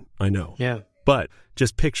fiction. I know. Yeah. But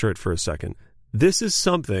just picture it for a second. This is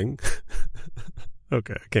something...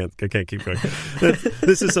 Okay, I can't keep going.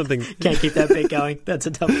 This is something... Can't keep that bit going. That's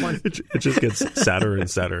a tough one. It just gets sadder and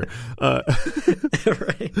sadder.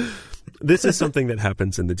 Right. This is something that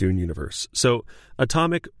happens in the Dune universe. So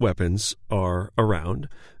atomic weapons are around,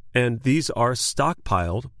 and these are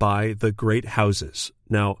stockpiled by the great houses.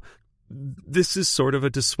 Now, this is sort of a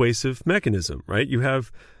dissuasive mechanism, right? You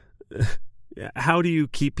have... How do you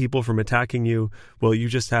keep people from attacking you? Well, you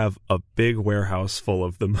just have a big warehouse full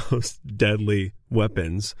of the most deadly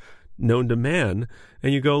weapons known to man,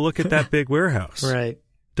 and you go, look at that big warehouse. Right.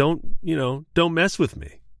 Don't mess with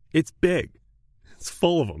me. It's big. It's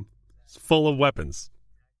full of them. It's full of weapons.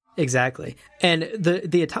 Exactly. And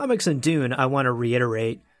the atomics in Dune, I want to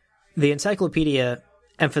reiterate, the encyclopedia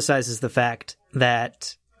emphasizes the fact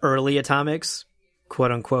that early atomics,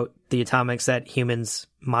 quote unquote, the atomics that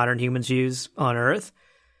modern humans use on Earth,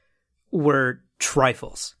 were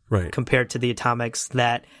trifles, right, compared to the atomics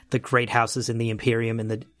that the great houses in the Imperium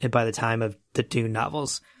by the time of the Dune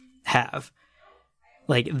novels have.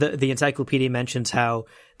 Like the encyclopedia mentions how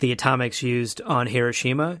the atomics used on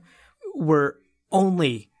Hiroshima were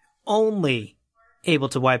only able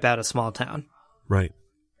to wipe out a small town. Right.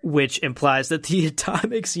 Which implies that the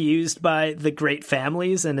atomics used by the great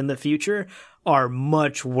families and in the future are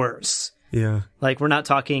much worse. Yeah. Like, we're not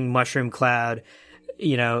talking mushroom cloud,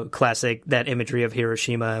 classic, that imagery of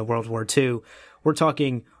Hiroshima, World War II. We're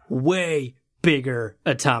talking way bigger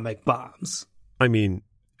atomic bombs. I mean,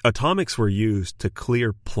 atomics were used to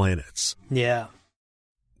clear planets. Yeah.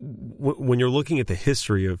 When you're looking at the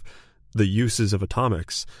history of the uses of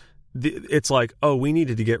atomics, it's like, we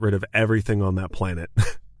needed to get rid of everything on that planet.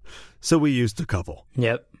 So we used a couple.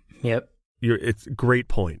 Yep. It's a great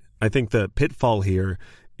point. I think the pitfall here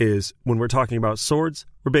is when we're talking about swords,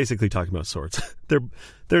 we're basically talking about swords.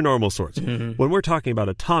 They're normal swords. Mm-hmm. When we're talking about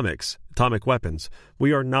atomic weapons,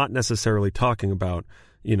 we are not necessarily talking about,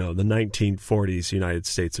 the 1940s United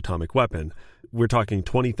States atomic weapon. We're talking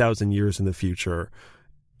 20,000 years in the future.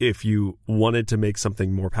 If you wanted to make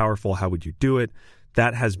something more powerful, how would you do it?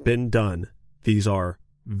 That has been done. These are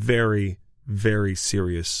very, very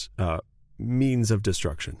serious means of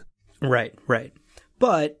destruction. Right.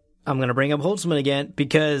 But I'm going to bring up Holtzman again,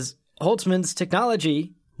 because Holtzman's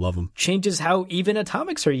technology love him changes how even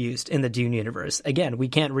atomics are used in the Dune universe. Again, we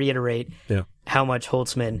can't reiterate how much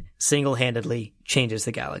Holtzman single-handedly changes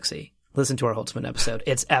the galaxy. Listen to our Holtzman episode.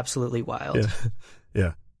 It's absolutely wild.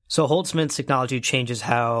 Yeah. So Holtzman's technology changes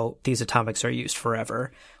how these atomics are used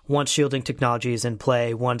forever. Once shielding technology is in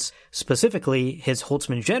play, once specifically his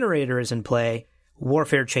Holtzman generator is in play,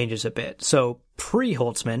 warfare changes a bit. So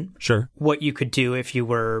pre-Holtzman, sure, what you could do if you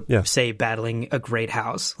were, say, battling a great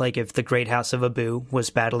house, like if the great house of Abu was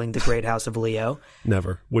battling the great house of Leo.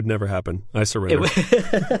 Would never happen. I surrender.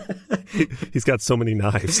 He's got so many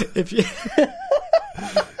knives. He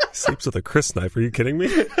sleeps with a Chris knife. Are you kidding me?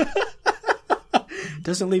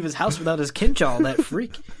 Doesn't leave his house without his kinjal, that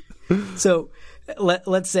freak. So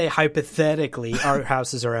let's say hypothetically our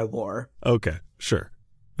houses are at war. Okay, sure.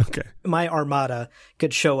 Okay. My armada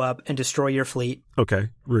could show up and destroy your fleet. Okay.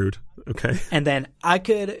 Rude. Okay. And then I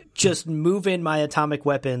could just move in my atomic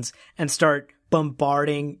weapons and start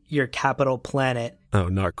bombarding your capital planet. Oh,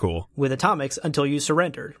 not cool. With atomics until you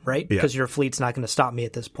surrendered, right? Yeah. Because your fleet's not going to stop me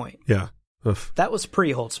at this point. Yeah. Oof. That was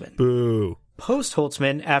pre-Holtzman. Boo.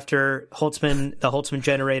 Post-Holtzman, after the Holtzman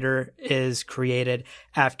generator is created,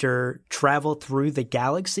 after travel through the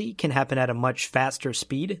galaxy can happen at a much faster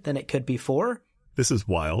speed than it could before. This is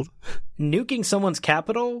wild. Nuking someone's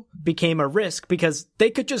capital became a risk because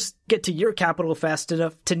they could just get to your capital fast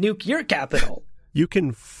enough to nuke your capital. You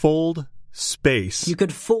can fold space. You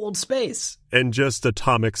could fold space. And just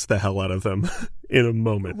atomics the hell out of them in a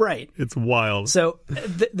moment. Right. It's wild. So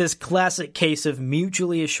this classic case of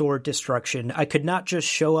mutually assured destruction, I could not just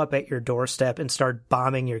show up at your doorstep and start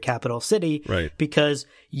bombing your capital city. Right. Because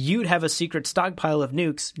you'd have a secret stockpile of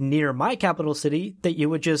nukes near my capital city that you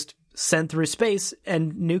would just send through space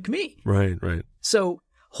and nuke me. Right. So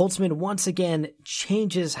Holtzman once again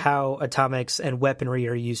changes how atomics and weaponry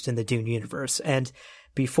are used in the Dune universe. And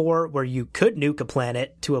before, where you could nuke a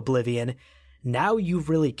planet to oblivion, now you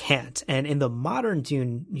really can't. And in the modern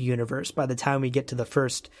Dune universe, by the time we get to the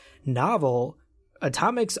first novel,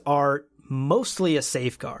 atomics are mostly a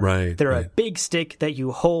safeguard. Right. They're a big stick that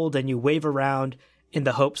you hold and you wave around in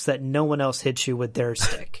the hopes that no one else hits you with their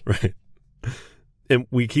stick. Right. And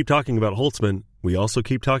we keep talking about Holtzman. We also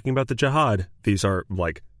keep talking about the Jihad. These are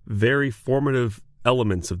like very formative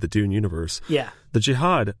elements of the Dune universe. Yeah. The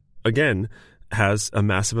Jihad, again, has a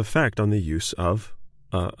massive effect on the use of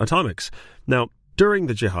atomics. Now, during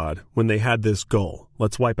the Jihad, when they had this goal,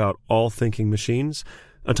 let's wipe out all thinking machines,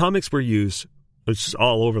 atomics were used just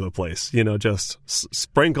all over the place. You know, just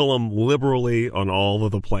sprinkle them liberally on all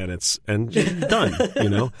of the planets and done. You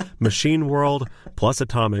know, machine world plus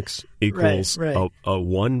atomics equals a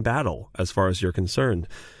one battle as far as you're concerned.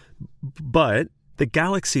 But the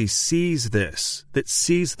galaxy sees this, that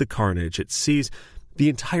sees the carnage. It sees the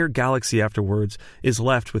entire galaxy afterwards is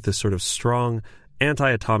left with this sort of strong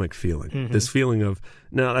anti-atomic feeling, this feeling of,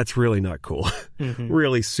 no, that's really not cool.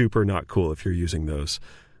 Really super not cool if you're using those.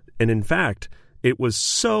 And in fact, it was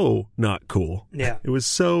so not cool. Yeah. It was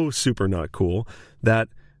so super not cool that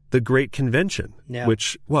the Great Convention,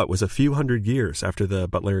 which, was a few hundred years after the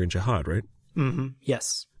Butlerian Jihad, right?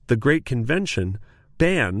 Yes. The Great Convention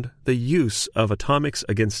banned the use of atomics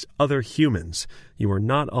against other humans. You are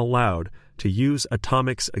not allowed to use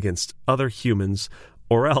atomics against other humans,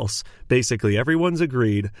 or else basically everyone's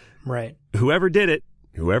agreed. Right. Whoever did it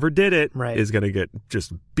is going to get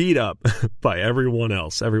just beat up by everyone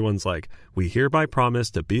else. Everyone's like, we hereby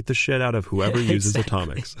promise to beat the shit out of whoever uses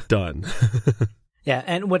atomics. Done. Yeah,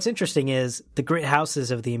 and what's interesting is the great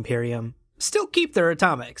houses of the Imperium still keep their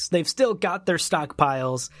atomics. They've still got their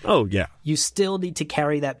stockpiles. Oh, yeah. You still need to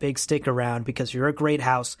carry that big stick around because you're a great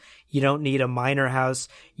house. You don't need a minor house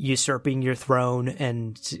usurping your throne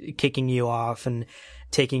and kicking you off and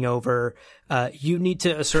taking over. You need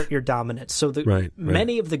to assert your dominance. So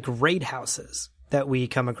many of the great houses that we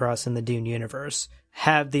come across in the Dune universe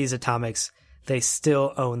have these atomics. They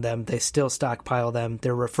still own them. They still stockpile them.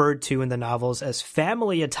 They're referred to in the novels as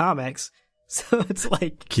family atomics. So it's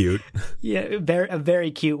like cute. Yeah, a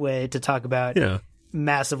very cute way to talk about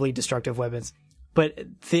massively destructive weapons. But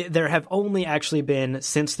there have only actually been,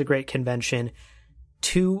 since the Great Convention,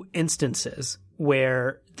 2 instances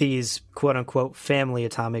where these quote-unquote family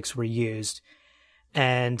atomics were used.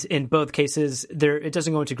 And in both cases, it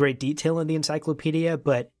doesn't go into great detail in the encyclopedia,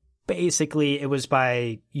 but basically it was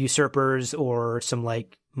by usurpers or some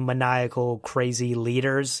like maniacal, crazy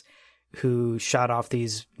leaders who shot off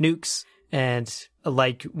these nukes. And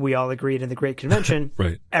like we all agreed in the Great Convention,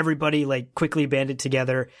 everybody like quickly banded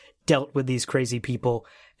together, dealt with these crazy people,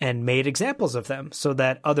 and made examples of them so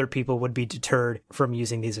that other people would be deterred from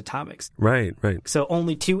using these atomics. Right. So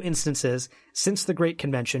only 2 instances since the Great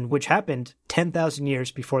Convention, which happened 10,000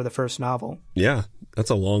 years before the first novel. Yeah, that's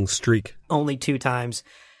a long streak. Only 2 times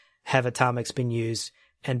have atomics been used,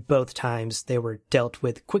 and both times they were dealt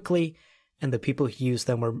with quickly, and the people who used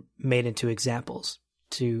them were made into examples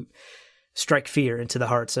to strike fear into the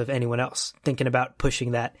hearts of anyone else thinking about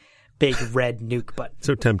pushing that big red nuke button.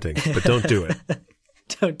 So tempting, but don't do it.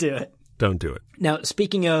 Don't do it. Don't do it. Now,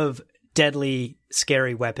 speaking of deadly,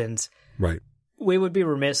 scary weapons, we would be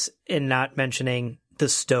remiss in not mentioning the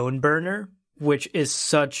stone burner, which is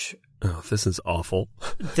such... Oh, this is awful.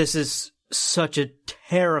 This is such a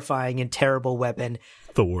terrifying and terrible weapon.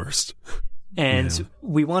 The worst. And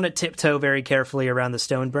we want to tiptoe very carefully around the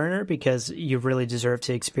stone burner because you really deserve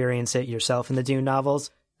to experience it yourself in the Dune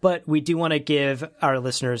novels. But we do want to give our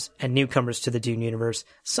listeners and newcomers to the Dune universe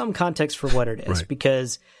some context for what it is.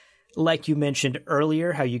 Because, like you mentioned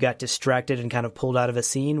earlier, how you got distracted and kind of pulled out of a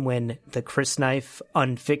scene when the crysknife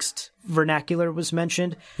unfixed vernacular was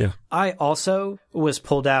mentioned. Yeah. I also was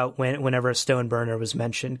pulled out whenever a stone burner was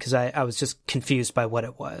mentioned because I was just confused by what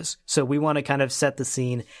it was. So we want to kind of set the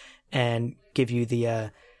scene and give you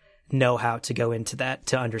the know-how to go into that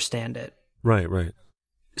to understand it. Right.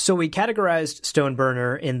 So we categorized stone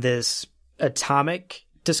burner in this atomic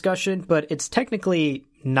discussion, but it's technically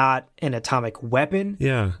not an atomic weapon.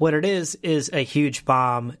 Yeah. What it is a huge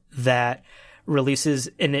bomb that releases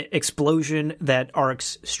an explosion that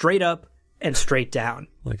arcs straight up and straight down.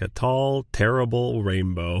 Like a tall, terrible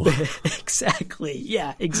rainbow. Exactly.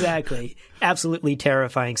 Yeah, exactly. Absolutely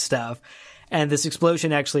terrifying stuff. And this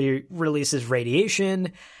explosion actually releases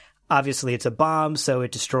radiation. Obviously, it's a bomb, so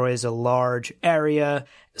it destroys a large area.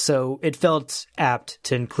 So it felt apt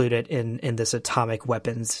to include it in this atomic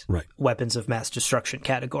weapons, weapons of mass destruction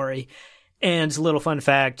category. And a little fun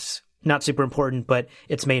fact, not super important, but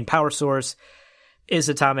its main power source is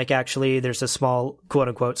atomic, actually. There's a small,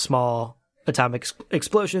 quote-unquote, small atomic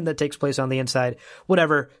explosion that takes place on the inside.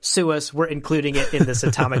 Whatever, sue us. We're including it in this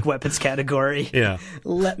atomic weapons category. Yeah.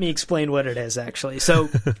 Let me explain what it is, actually. So,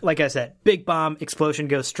 like I said, big bomb, explosion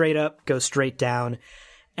goes straight up, goes straight down,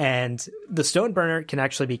 and the stone burner can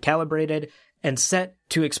actually be calibrated and set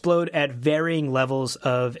to explode at varying levels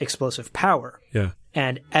of explosive power. Yeah.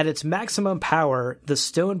 And at its maximum power, the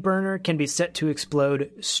stone burner can be set to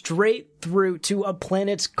explode straight through to a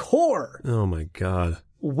planet's core. Oh my God.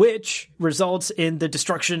 Which results in the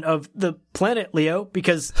destruction of the planet, Leo,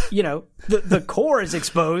 because, you know, the core is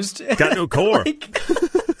exposed. Got no core.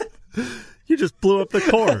 You just blew up the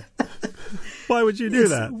core. Why would you do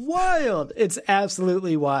that? It's wild. It's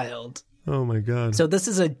absolutely wild. Oh my God. So this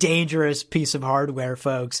is a dangerous piece of hardware,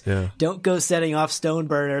 folks. Yeah. Don't go setting off stone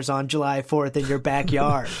burners on July 4th in your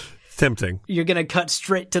backyard. Tempting. You're going to cut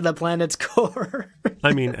straight to the planet's core.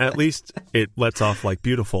 I mean, at least it lets off like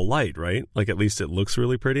beautiful light, right? Like at least it looks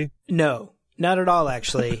really pretty. No, not at all,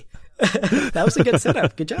 actually. That was a good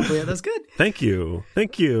setup. Good job, Leo. That's good. Thank you.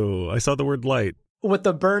 Thank you. I saw the word light. What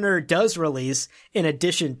the burner does release, in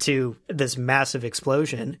addition to this massive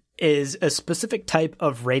explosion, is a specific type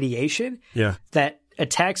of radiation that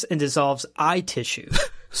attacks and dissolves eye tissue.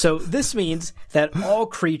 So this means that all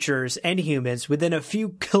creatures and humans within a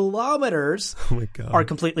few kilometers are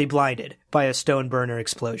completely blinded by a stone burner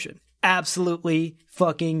explosion. Absolutely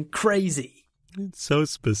fucking crazy. It's so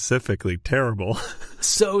specifically terrible.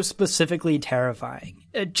 So specifically terrifying.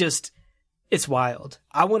 It's wild.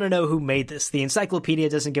 I want to know who made this. The encyclopedia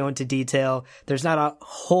doesn't go into detail. There's not a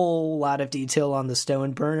whole lot of detail on the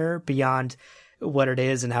stone burner beyond what it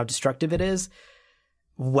is and how destructive it is.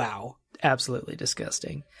 Wow. Absolutely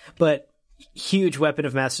disgusting. But huge weapon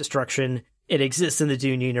of mass destruction. It exists in the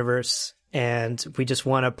Dune universe, and we just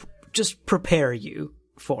want to just prepare you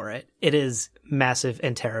for it. It is massive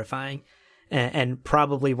and terrifying, and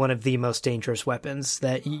probably one of the most dangerous weapons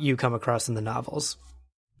that you come across in the novels.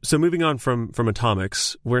 So moving on from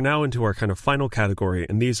atomics, we're now into our kind of final category,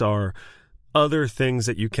 and these are other things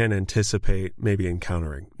that you can anticipate maybe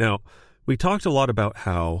encountering. Now, we talked a lot about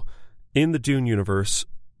how in the Dune universe,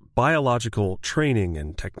 biological training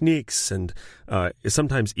and techniques, and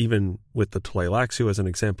sometimes even with the Tleilaxu as an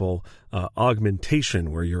example,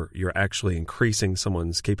 augmentation, where you're actually increasing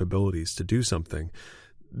someone's capabilities to do something.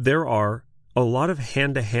 There are a lot of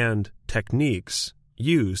hand-to-hand techniques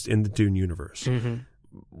used in the Dune universe. Mm-hmm.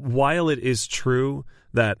 While it is true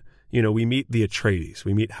that, you know, we meet the Atreides,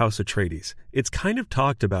 we meet House Atreides, it's kind of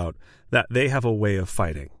talked about that they have a way of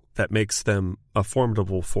fighting that makes them a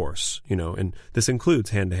formidable force, you know, and this includes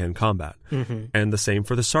hand-to-hand combat. Mm-hmm. And the same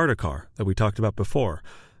for the Sardaukar that we talked about before.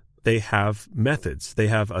 They have methods. They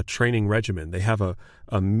have a training regimen. They have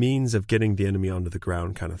a means of getting the enemy onto the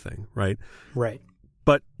ground kind of thing, right? Right.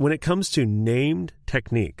 But when it comes to named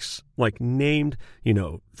techniques, like named, you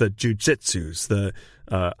know, the jujitsus, the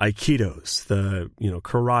aikidos, the, you know,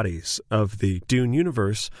 karates of the Dune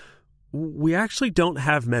universe, we actually don't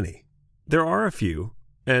have many. There are a few,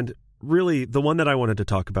 and really the one that I wanted to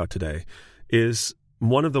talk about today is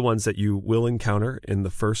one of the ones that you will encounter in the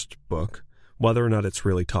first book, whether or not it's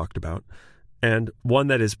really talked about, and one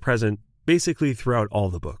that is present basically throughout all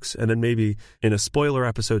the books. And then maybe in a spoiler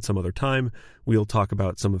episode some other time, we'll talk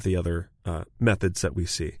about some of the other methods that we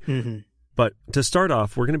see. Mm-hmm. But to start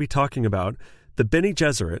off, we're going to be talking about the Bene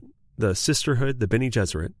Gesserit, the Sisterhood, the Bene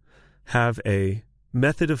Gesserit, have a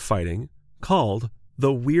method of fighting called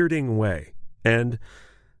the Weirding Way. And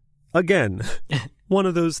again, one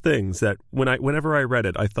of those things that whenever I read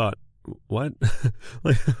it, I thought, what?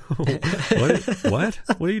 Like,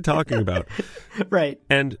 what are you talking about? Right.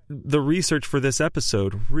 And the research for this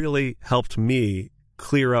episode really helped me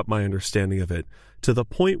clear up my understanding of it to the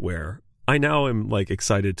point where I now am like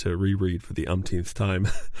excited to reread for the umpteenth time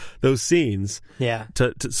those scenes. Yeah.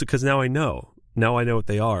 Because now I know what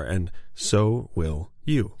they are, and so will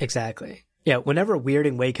you. Exactly. Yeah. Whenever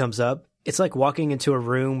Weirding Way comes up, it's like walking into a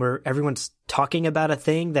room where everyone's talking about a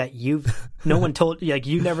thing that no one told, like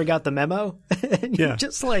you never got the memo. And you're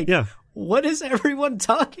just like, what is everyone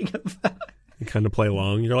talking about? You kind of play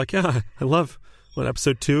along. You're like, yeah, I love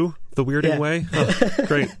episode 2, The Weirding Way. Oh,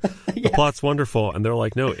 great. The plot's wonderful. And they're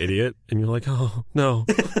like, no, idiot. And you're like, oh, no.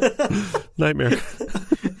 Nightmare.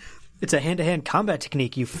 It's a hand-to-hand combat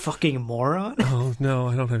technique, you fucking moron. Oh, no,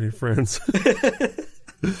 I don't have any friends.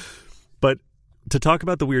 But to talk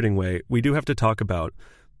about the Weirding Way, we do have to talk about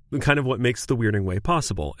kind of what makes the Weirding Way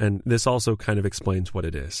possible, and this also kind of explains what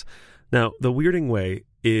it is. Now, the Weirding Way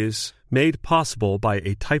is made possible by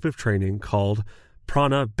a type of training called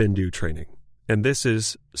Prana Bindu training, and this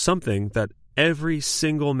is something that every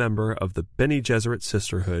single member of the Bene Gesserit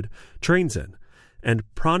Sisterhood trains in. And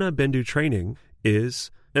Prana Bindu training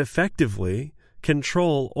is effectively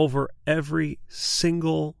control over every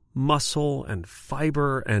single muscle and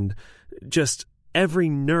fiber and just every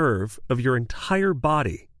nerve of your entire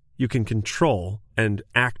body you can control and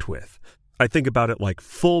act with. I think about it like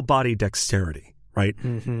full body dexterity, right?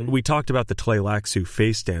 Mm-hmm. We talked about the Tleilaxu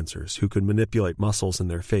face dancers who could manipulate muscles in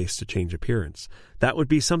their face to change appearance. That would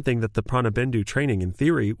be something that the Prana Bindu training in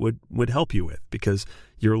theory would help you with, because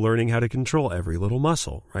you're learning how to control every little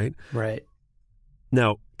muscle, right? Right.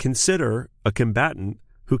 Now, consider a combatant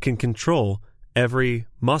who can control every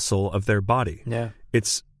muscle of their body. Yeah.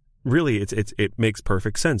 It makes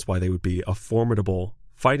perfect sense why they would be a formidable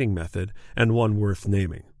fighting method and one worth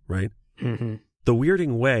naming, right? Mm-hmm. The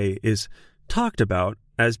Weirding Way is talked about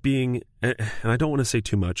as being, and I don't want to say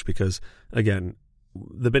too much because, again,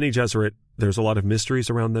 the Bene Gesserit, there's a lot of mysteries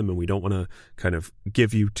around them, and we don't want to kind of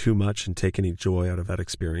give you too much and take any joy out of that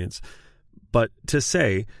experience. But to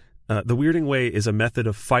say, the Weirding Way is a method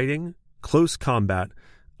of fighting, close combat,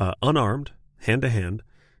 unarmed, hand-to-hand,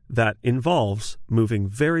 that involves moving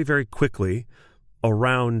very, very quickly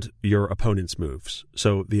around your opponent's moves.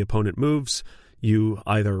 So the opponent moves, you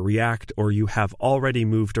either react or you have already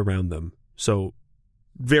moved around them. So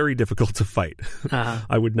very difficult to fight. Uh-huh.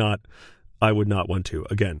 I would not want to.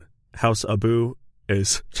 Again, House Abu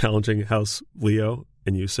is challenging House Leo,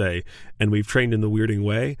 and you say, and we've trained in the Weirding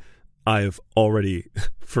Way. I've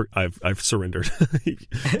surrendered.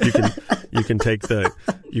 you can take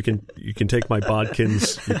my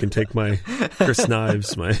bodkins, you can take my Chris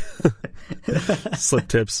knives, my slip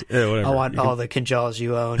tips, whatever. I want all the Kinjals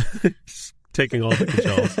you own. Taking all the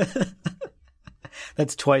Kinjals.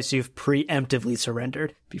 That's twice you've preemptively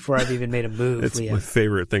surrendered before I've even made a move. It's Liam. my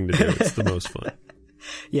favorite thing to do. It's the most fun.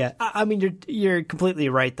 Yeah, I mean, you're completely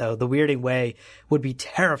right, though. The Weirding Way would be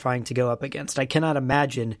terrifying to go up against. I cannot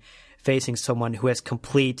imagine facing someone who has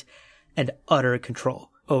complete and utter control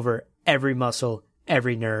over every muscle,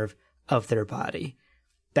 every nerve of their body.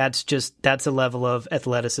 That's a level of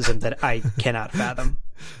athleticism that I cannot fathom.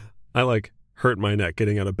 I hurt my neck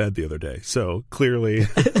getting out of bed the other day, so clearly,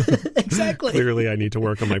 exactly. Clearly, I need to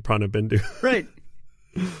work on my Prana Bindu. Right.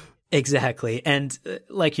 Exactly. And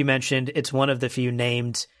like you mentioned, it's one of the few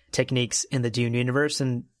named techniques in the Dune universe,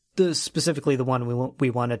 and specifically the one we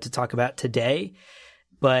wanted to talk about today.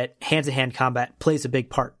 But hand-to-hand combat plays a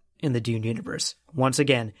big part in the Dune universe. Once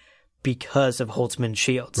again, because of Holtzman's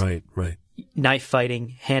shields. Right. Knife fighting,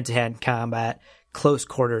 hand-to-hand combat, close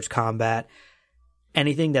quarters combat,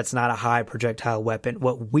 anything that's not a high projectile weapon,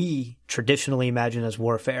 what we traditionally imagine as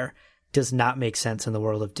warfare, does not make sense in the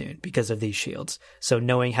world of Dune because of these shields. So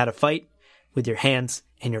knowing how to fight with your hands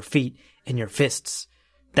and your feet and your fists,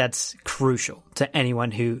 that's crucial to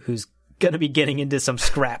anyone who's going to be getting into some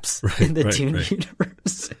scraps in the Dune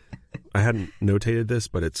universe. I hadn't notated this,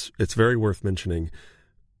 but it's very worth mentioning.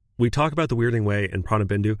 We talk about the Weirding Way and Prana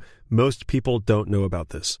Bindu. Most people don't know about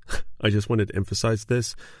this. I just wanted to emphasize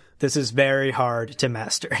this. This is very hard to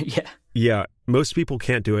master. Yeah. Yeah, most people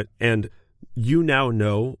can't do it. And you now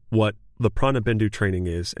know what the Prana Bindu training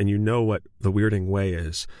is, and you know what the Weirding Way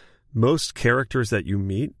is. Most characters that you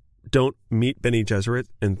meet don't meet Bene Gesserit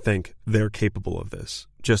and think they're capable of this,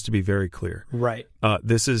 just to be very clear. Right.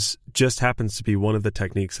 This just happens to be one of the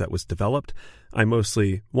techniques that was developed. I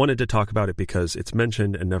mostly wanted to talk about it because it's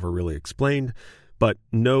mentioned and never really explained, but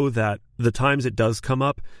know that the times it does come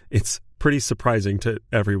up, it's pretty surprising to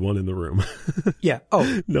everyone in the room. Yeah.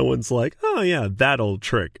 Oh. No one's like, oh yeah, that old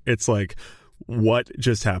trick. It's like, what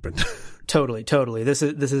just happened? Totally. This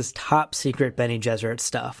is top secret Bene Gesserit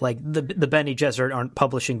stuff. Like the Bene Gesserit aren't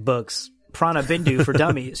publishing books. Prana Bindu for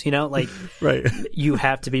dummies, right. You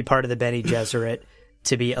have to be part of the Bene Gesserit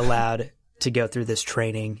to be allowed to go through this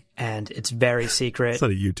training, and it's very secret. It's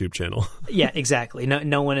not a YouTube channel. Yeah, exactly.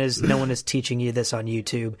 No one is teaching you this on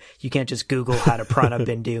YouTube. You can't just Google how to Prana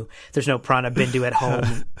Bindu. There's no Prana Bindu at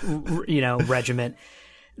home, regiment.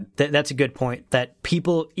 That's a good point. That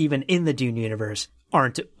people even in the Dune universe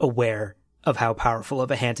aren't aware of how powerful of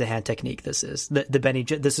a hand-to-hand technique this is.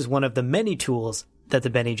 This is one of the many tools that the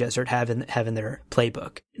Bene Gesserit have in their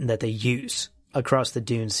playbook that they use across the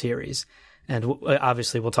Dune series. And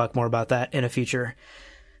obviously we'll talk more about that in a future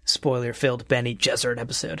spoiler-filled Bene Gesserit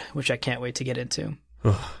episode, which I can't wait to get into.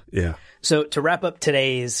 Oh, yeah. So to wrap up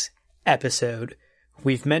today's episode,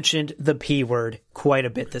 we've mentioned the P word quite a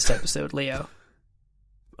bit this episode, Leo.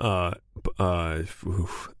 I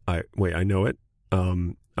know it.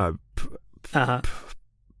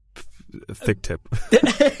 Thick tip.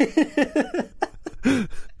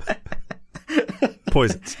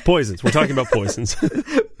 Poisons. We're talking about poisons.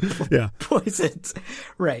 Yeah. Poisons.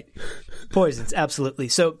 Right. Poisons, absolutely.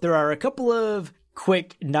 So there are a couple of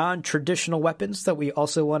quick non-traditional weapons that we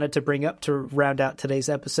also wanted to bring up to round out today's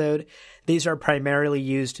episode. These are primarily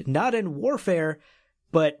used not in warfare,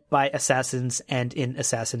 but by assassins and in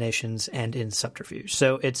assassinations and in subterfuge.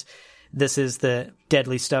 So this is the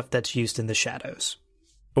deadly stuff that's used in the shadows.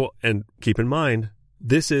 Well, and keep in mind,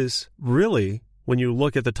 this is really, when you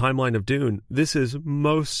look at the timeline of Dune, this is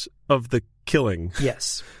most of the killing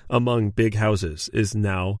yes. among big houses is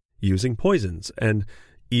now using poisons. And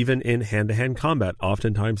even in hand-to-hand combat,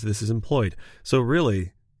 oftentimes this is employed. So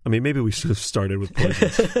really, I mean, maybe we should have started with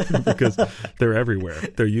poisons because they're everywhere.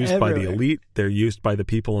 They're used by the elite. They're used by the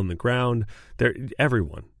people on the ground.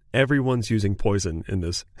 Everyone's using poison in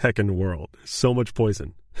this heckin' world. So much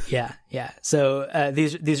poison. Yeah. So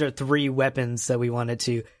these are 3 weapons that we wanted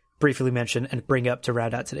to briefly mention and bring up to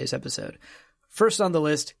round out today's episode. First on the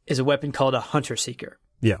list is a weapon called a Hunter Seeker.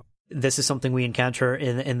 Yeah. This is something we encounter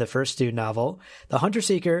in the first Dune novel. The Hunter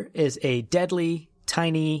Seeker is a deadly,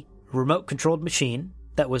 tiny, remote-controlled machine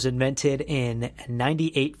that was invented in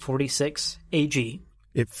 9846 AG.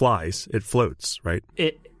 It flies. It floats, right?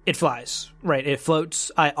 It flies, right? It floats.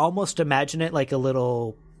 I almost imagine it like a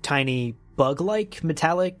little tiny bug-like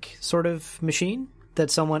metallic sort of machine that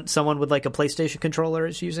someone with like a PlayStation controller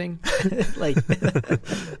is using, like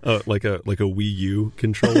like a Wii U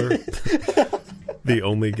controller, the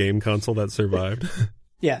only game console that survived.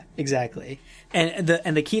 Yeah, exactly. And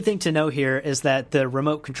the key thing to know here is that the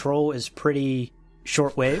remote control is pretty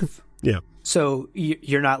shortwave. Yeah. So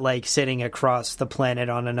you're not like sitting across the planet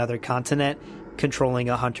on another continent controlling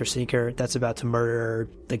a Hunter Seeker that's about to murder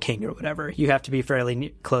the king or whatever. You have to be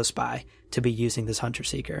fairly close by to be using this Hunter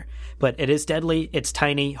Seeker. But it is deadly, it's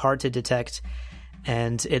tiny, hard to detect,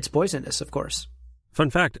 and it's poisonous, of course. Fun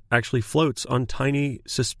fact, actually floats on tiny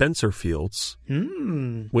suspensor fields,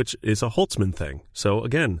 which is a Holtzman thing. So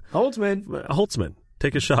again, Holtzman,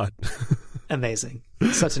 take a shot. Amazing.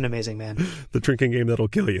 Such an amazing man. The drinking game that'll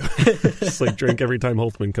kill you. Just like drink every time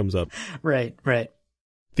Holtzman comes up. Right.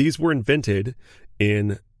 These were invented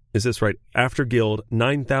in, is this right, after Guild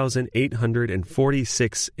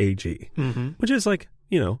 9846 AG, which is like,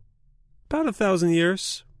 about 1,000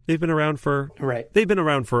 years. They've been around for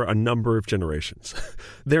a number of generations.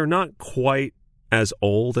 They're not quite as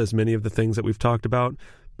old as many of the things that we've talked about,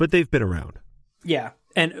 but they've been around. Yeah.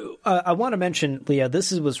 And I want to mention, Leo,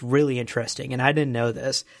 this was really interesting, and I didn't know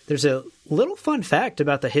this. There's a little fun fact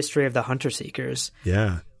about the history of the Hunter Seekers.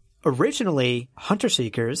 Yeah. Originally, Hunter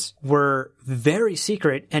Seekers were very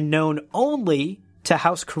secret and known only to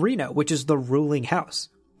House Carino, which is the ruling house.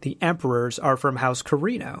 The emperors are from House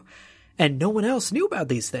Carino, and no one else knew about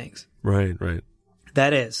these things. Right.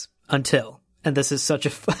 That is, until, and this is such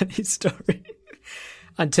a funny story,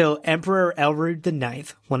 until Emperor Elrond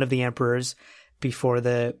IX, one of the emperors before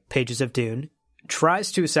the pages of Dune,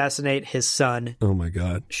 tries to assassinate his son. Oh my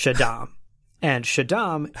God. Shaddam. And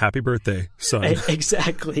Shaddam... Happy birthday, son.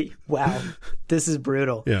 Exactly. Wow. This is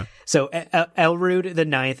brutal. Yeah. So Elrond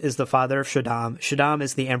IX is the father of Shaddam. Shaddam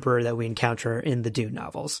is the emperor that we encounter in the Dune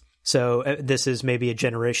novels. So this is maybe a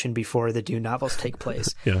generation before the Dune novels take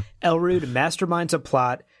place. Yeah. Elrond masterminds a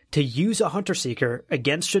plot to use a Hunter Seeker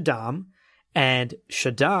against Shaddam, and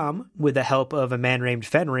Shaddam, with the help of a man named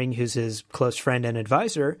Fenring, who's his close friend and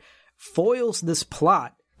advisor, foils this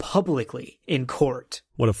plot publicly in court.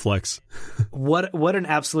 What a flex. What an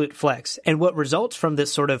absolute flex. And what results from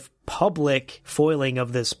this sort of public foiling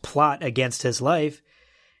of this plot against his life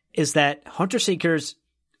is that Hunter Seekers,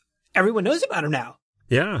 everyone knows about him now.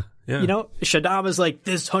 Yeah. Shaddam is like,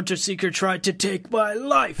 this Hunter Seeker tried to take my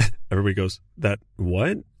life. Everybody goes, that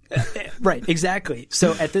what? Right, exactly.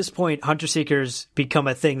 So at this point, Hunter Seekers become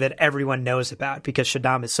a thing that everyone knows about because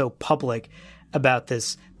Shaddam is so public about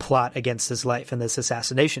this plot against his life and this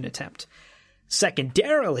assassination attempt.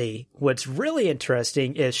 Secondarily, what's really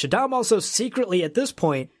interesting is Shaddam also secretly at this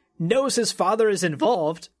point knows his father is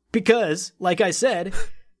involved because, like I said,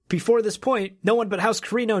 before this point, no one but House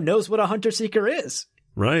Carino knows what a Hunter Seeker is.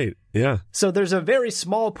 Right, yeah. So there's a very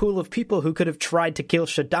small pool of people who could have tried to kill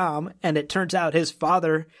Shaddam, and it turns out his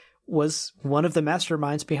father was one of the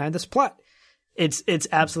masterminds behind this plot. It's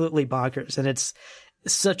absolutely bonkers, and it's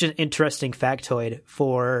such an interesting factoid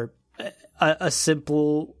for a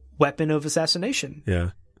simple weapon of assassination. Yeah.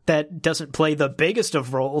 That doesn't play the biggest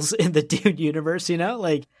of roles in the Dune universe,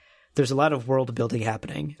 Like, there's a lot of world building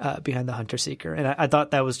happening behind the Hunter Seeker, and I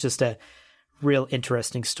thought that was just a real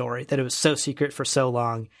interesting story, that it was so secret for so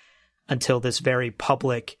long until this very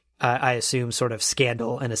public, I assume, sort of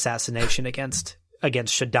scandal and assassination against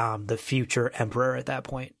Shaddam, the future emperor at that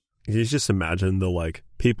point. You just imagine the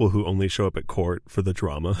people who only show up at court for the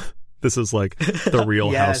drama. This is like the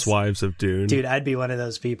Real Yes. Housewives of Dune. Dude, I'd be one of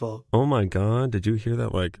those people. Oh my God. Did you hear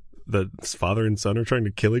that? Like the father and son are trying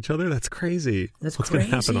to kill each other? That's crazy. That's What's crazy.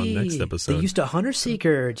 going to happen on next episode? They used a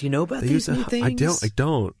hunter-seeker. Do you know about They these use new a- things? I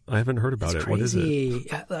don't. I haven't heard about It's it. What is it? crazy.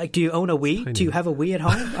 Like, do you own a Wii? Tiny. Do you have a Wii at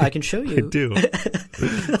home? I can show you. I do.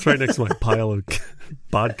 It's right next to my pile of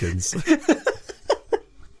bodkins.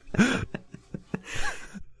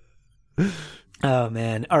 Oh,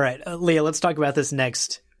 man. All right, Leah, let's talk about this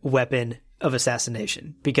next weapon of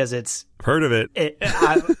assassination because Heard of it.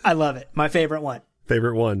 I love it. My favorite one.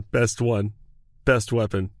 Favorite one. Best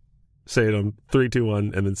weapon. Say it on 3, 2,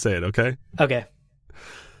 1, and then say it, okay? Okay.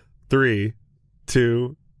 3,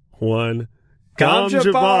 2, 1. Gom Gom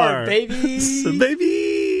Jabbar, baby.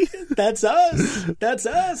 Baby! That's us. That's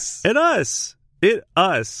us. It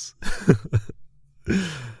us.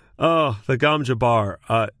 Oh, the Gom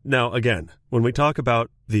Jabbar. Now, again, when we talk about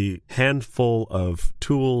the handful of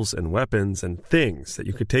tools and weapons and things that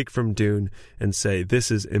you could take from Dune and say, this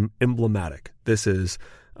is emblematic, this is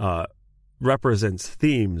represents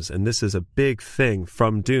themes, and this is a big thing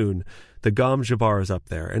from Dune, the Gom Jabbar is up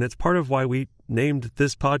there. And it's part of why we named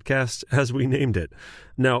this podcast as we named it.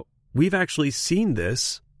 Now, we've actually seen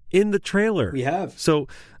this in the trailer. We have. So,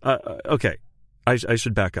 okay, I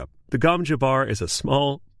should back up. The Gom Jabbar is a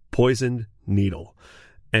small poisoned needle.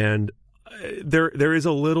 And there is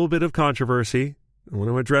a little bit of controversy. I want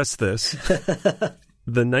to address this. The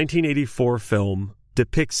 1984 film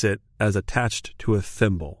depicts it as attached to a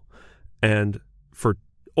thimble. And for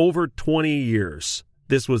over 20 years,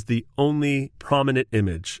 this was the only prominent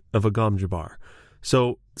image of a Gom Jabbar.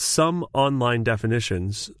 So some online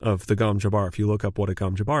definitions of the Gom Jabbar, if you look up what a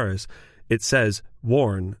Gom Jabbar is, it says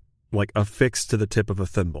worn like affixed to the tip of a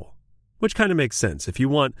thimble, which kind of makes sense. If you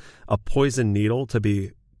want a poison needle to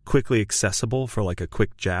be quickly accessible for like a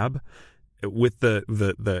quick jab with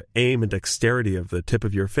the aim and dexterity of the tip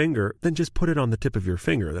of your finger, then just put it on the tip of your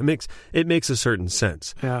finger. It makes a certain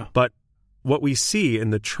sense. Yeah. But what we see in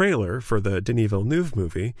the trailer for the Denis Villeneuve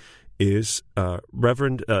movie is a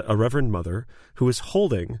reverend mother who is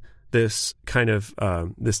holding this kind of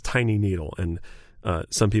this tiny needle, and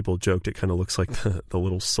some people joked it kind of looks like the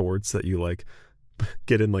little swords that you like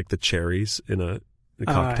get in like the cherries in a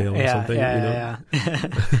cocktail or something. Yeah.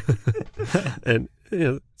 And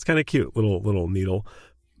it's kind of cute, little needle,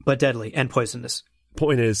 But deadly and poisonous.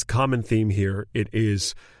 Point is, common theme here. It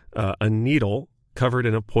is a needle covered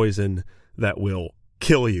in a poison that will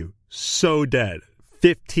kill you. So dead.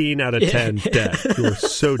 15 out of 10 dead. You are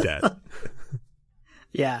so dead.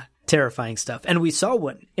 Yeah, terrifying stuff. And we saw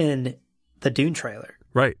one in the Dune trailer.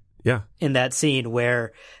 Right. Yeah. In that scene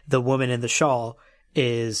where the woman in the shawl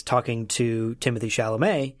is talking to Timothée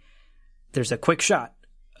Chalamet, there's a quick shot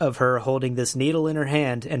of her holding this needle in her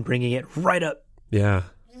hand and bringing it right up. Yeah.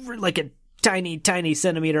 Like a tiny, tiny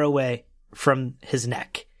centimeter away from his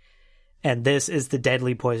neck. And this is the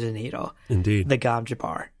deadly poison needle. Indeed. The Gom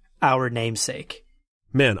Jabbar, our namesake.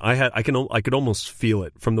 Man, I could almost feel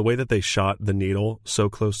it from the way that they shot the needle so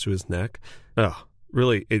close to his neck. Oh,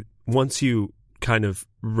 really, once you kind of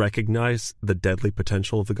recognize the deadly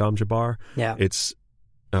potential of the Gom Jabbar, Yeah. it's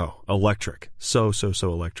electric. So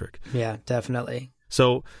electric. Yeah, definitely.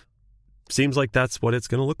 So seems like that's what it's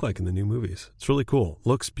going to look like in the new movies. It's really cool.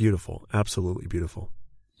 Looks beautiful. Absolutely beautiful.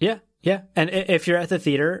 Yeah, yeah. And if you're at the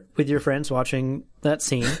theater with your friends watching that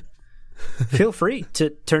scene, feel free to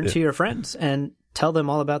turn to your friends and tell them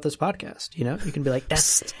all about this podcast. You know, you can be like,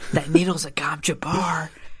 that needle's a Gom Jabbar.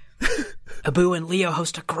 Abu and Leo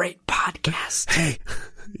host a great podcast. Hey,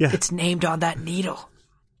 yeah. It's named on that needle.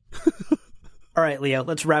 All right, Leo,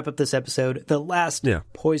 let's wrap up this episode. The last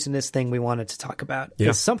poisonous thing we wanted to talk about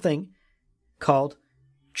is something called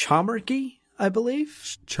Chamerky, I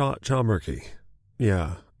believe. Chamerky.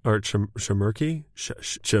 Yeah. Or Shamerky?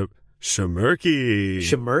 Shamerky.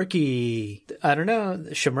 Shamerky. I don't know.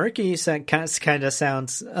 Shamerky kind of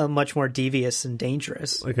sounds much more devious and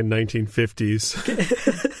dangerous. Like a 1950s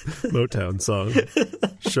Motown song.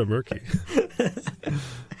 Shamerky.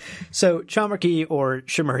 So Chamerky or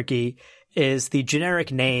Shamerky is the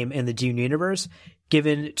generic name in the Dune universe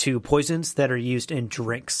given to poisons that are used in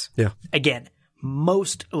drinks. Yeah. Again,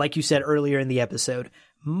 most, like you said earlier in the episode,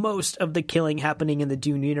 most of the killing happening in the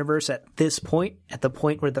Dune universe at this point, at the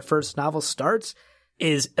point where the first novel starts,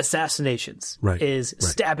 is assassinations,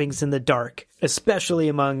 stabbings in the dark, especially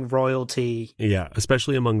among royalty. Yeah,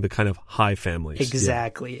 especially among the kind of high families.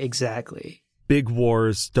 Exactly. Big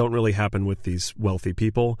wars don't really happen with these wealthy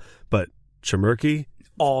people, but Chamerky?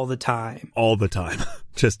 All the time.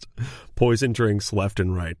 Just poison drinks left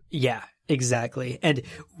and right. Yeah, exactly. And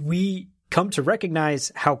we come to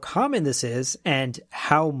recognize how common this is and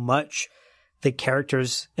how much the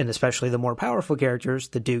characters, and especially the more powerful characters,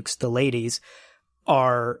 the dukes, the ladies,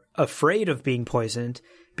 are afraid of being poisoned,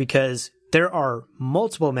 because there are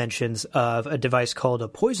multiple mentions of a device called a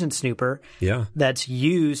poison snooper that's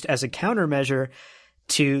used as a countermeasure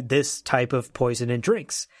to this type of poison in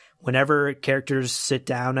drinks. Whenever characters sit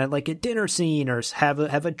down at like a dinner scene or have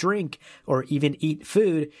a drink or even eat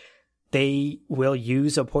food, they will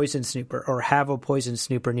use a poison snooper or have a poison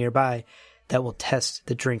snooper nearby that will test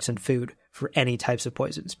the drinks and food for any types of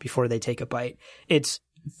poisons before they take a bite. It's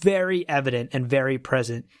very evident and very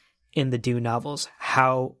present in the Dune novels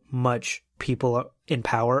how much people in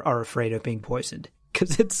power are afraid of being poisoned,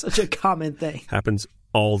 because it's such a common thing. Happens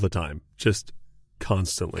all the time, just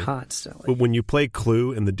constantly. Constantly. But when you play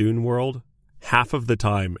Clue in the Dune world, half of the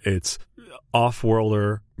time it's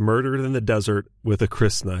off-worlder murdered in the desert with a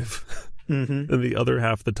crysknife. Mm-hmm. And the other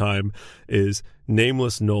half the time is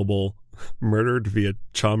nameless noble murdered via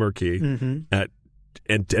Chamarkey at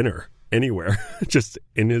dinner. Anywhere, just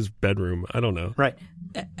in his bedroom. I don't know. Right.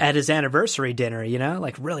 At his anniversary dinner,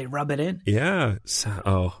 like really rub it in. Yeah.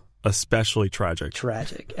 Especially tragic.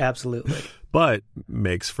 Tragic. Absolutely. But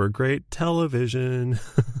makes for great television.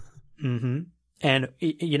 Mm-hmm. And,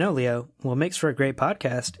 Leo, what makes for a great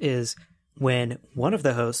podcast is when one of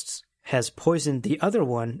the hosts has poisoned the other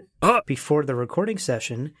one before the recording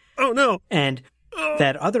session. Oh, no. And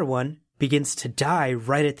that other one begins to die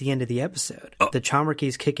right at the end of the episode. The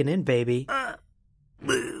Chamarkey's kicking in, baby. I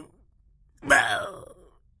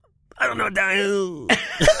don't know, dying.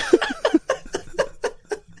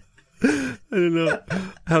 I don't know.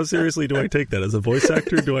 How seriously do I take that? As a voice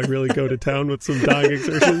actor, do I really go to town with some dying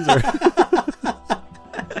exertions? Or...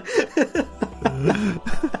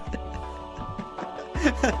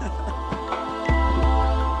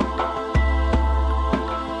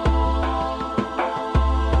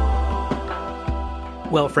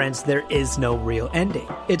 Well, friends, there is no real ending.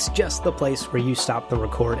 It's just the place where you stop the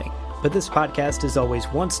recording. But this podcast is always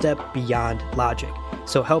one step beyond logic.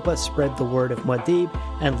 So help us spread the word of Muad'Dib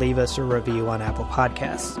and leave us a review on Apple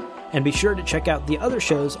Podcasts. And be sure to check out the other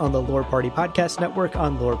shows on the Lore Party Podcast Network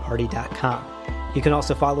on loreparty.com. You can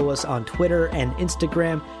also follow us on Twitter and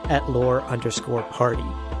Instagram at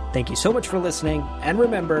lore_party. Thank you so much for listening. And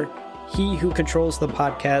remember, he who controls the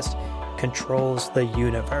podcast controls the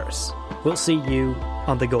universe. We'll see you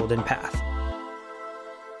on the Golden Path.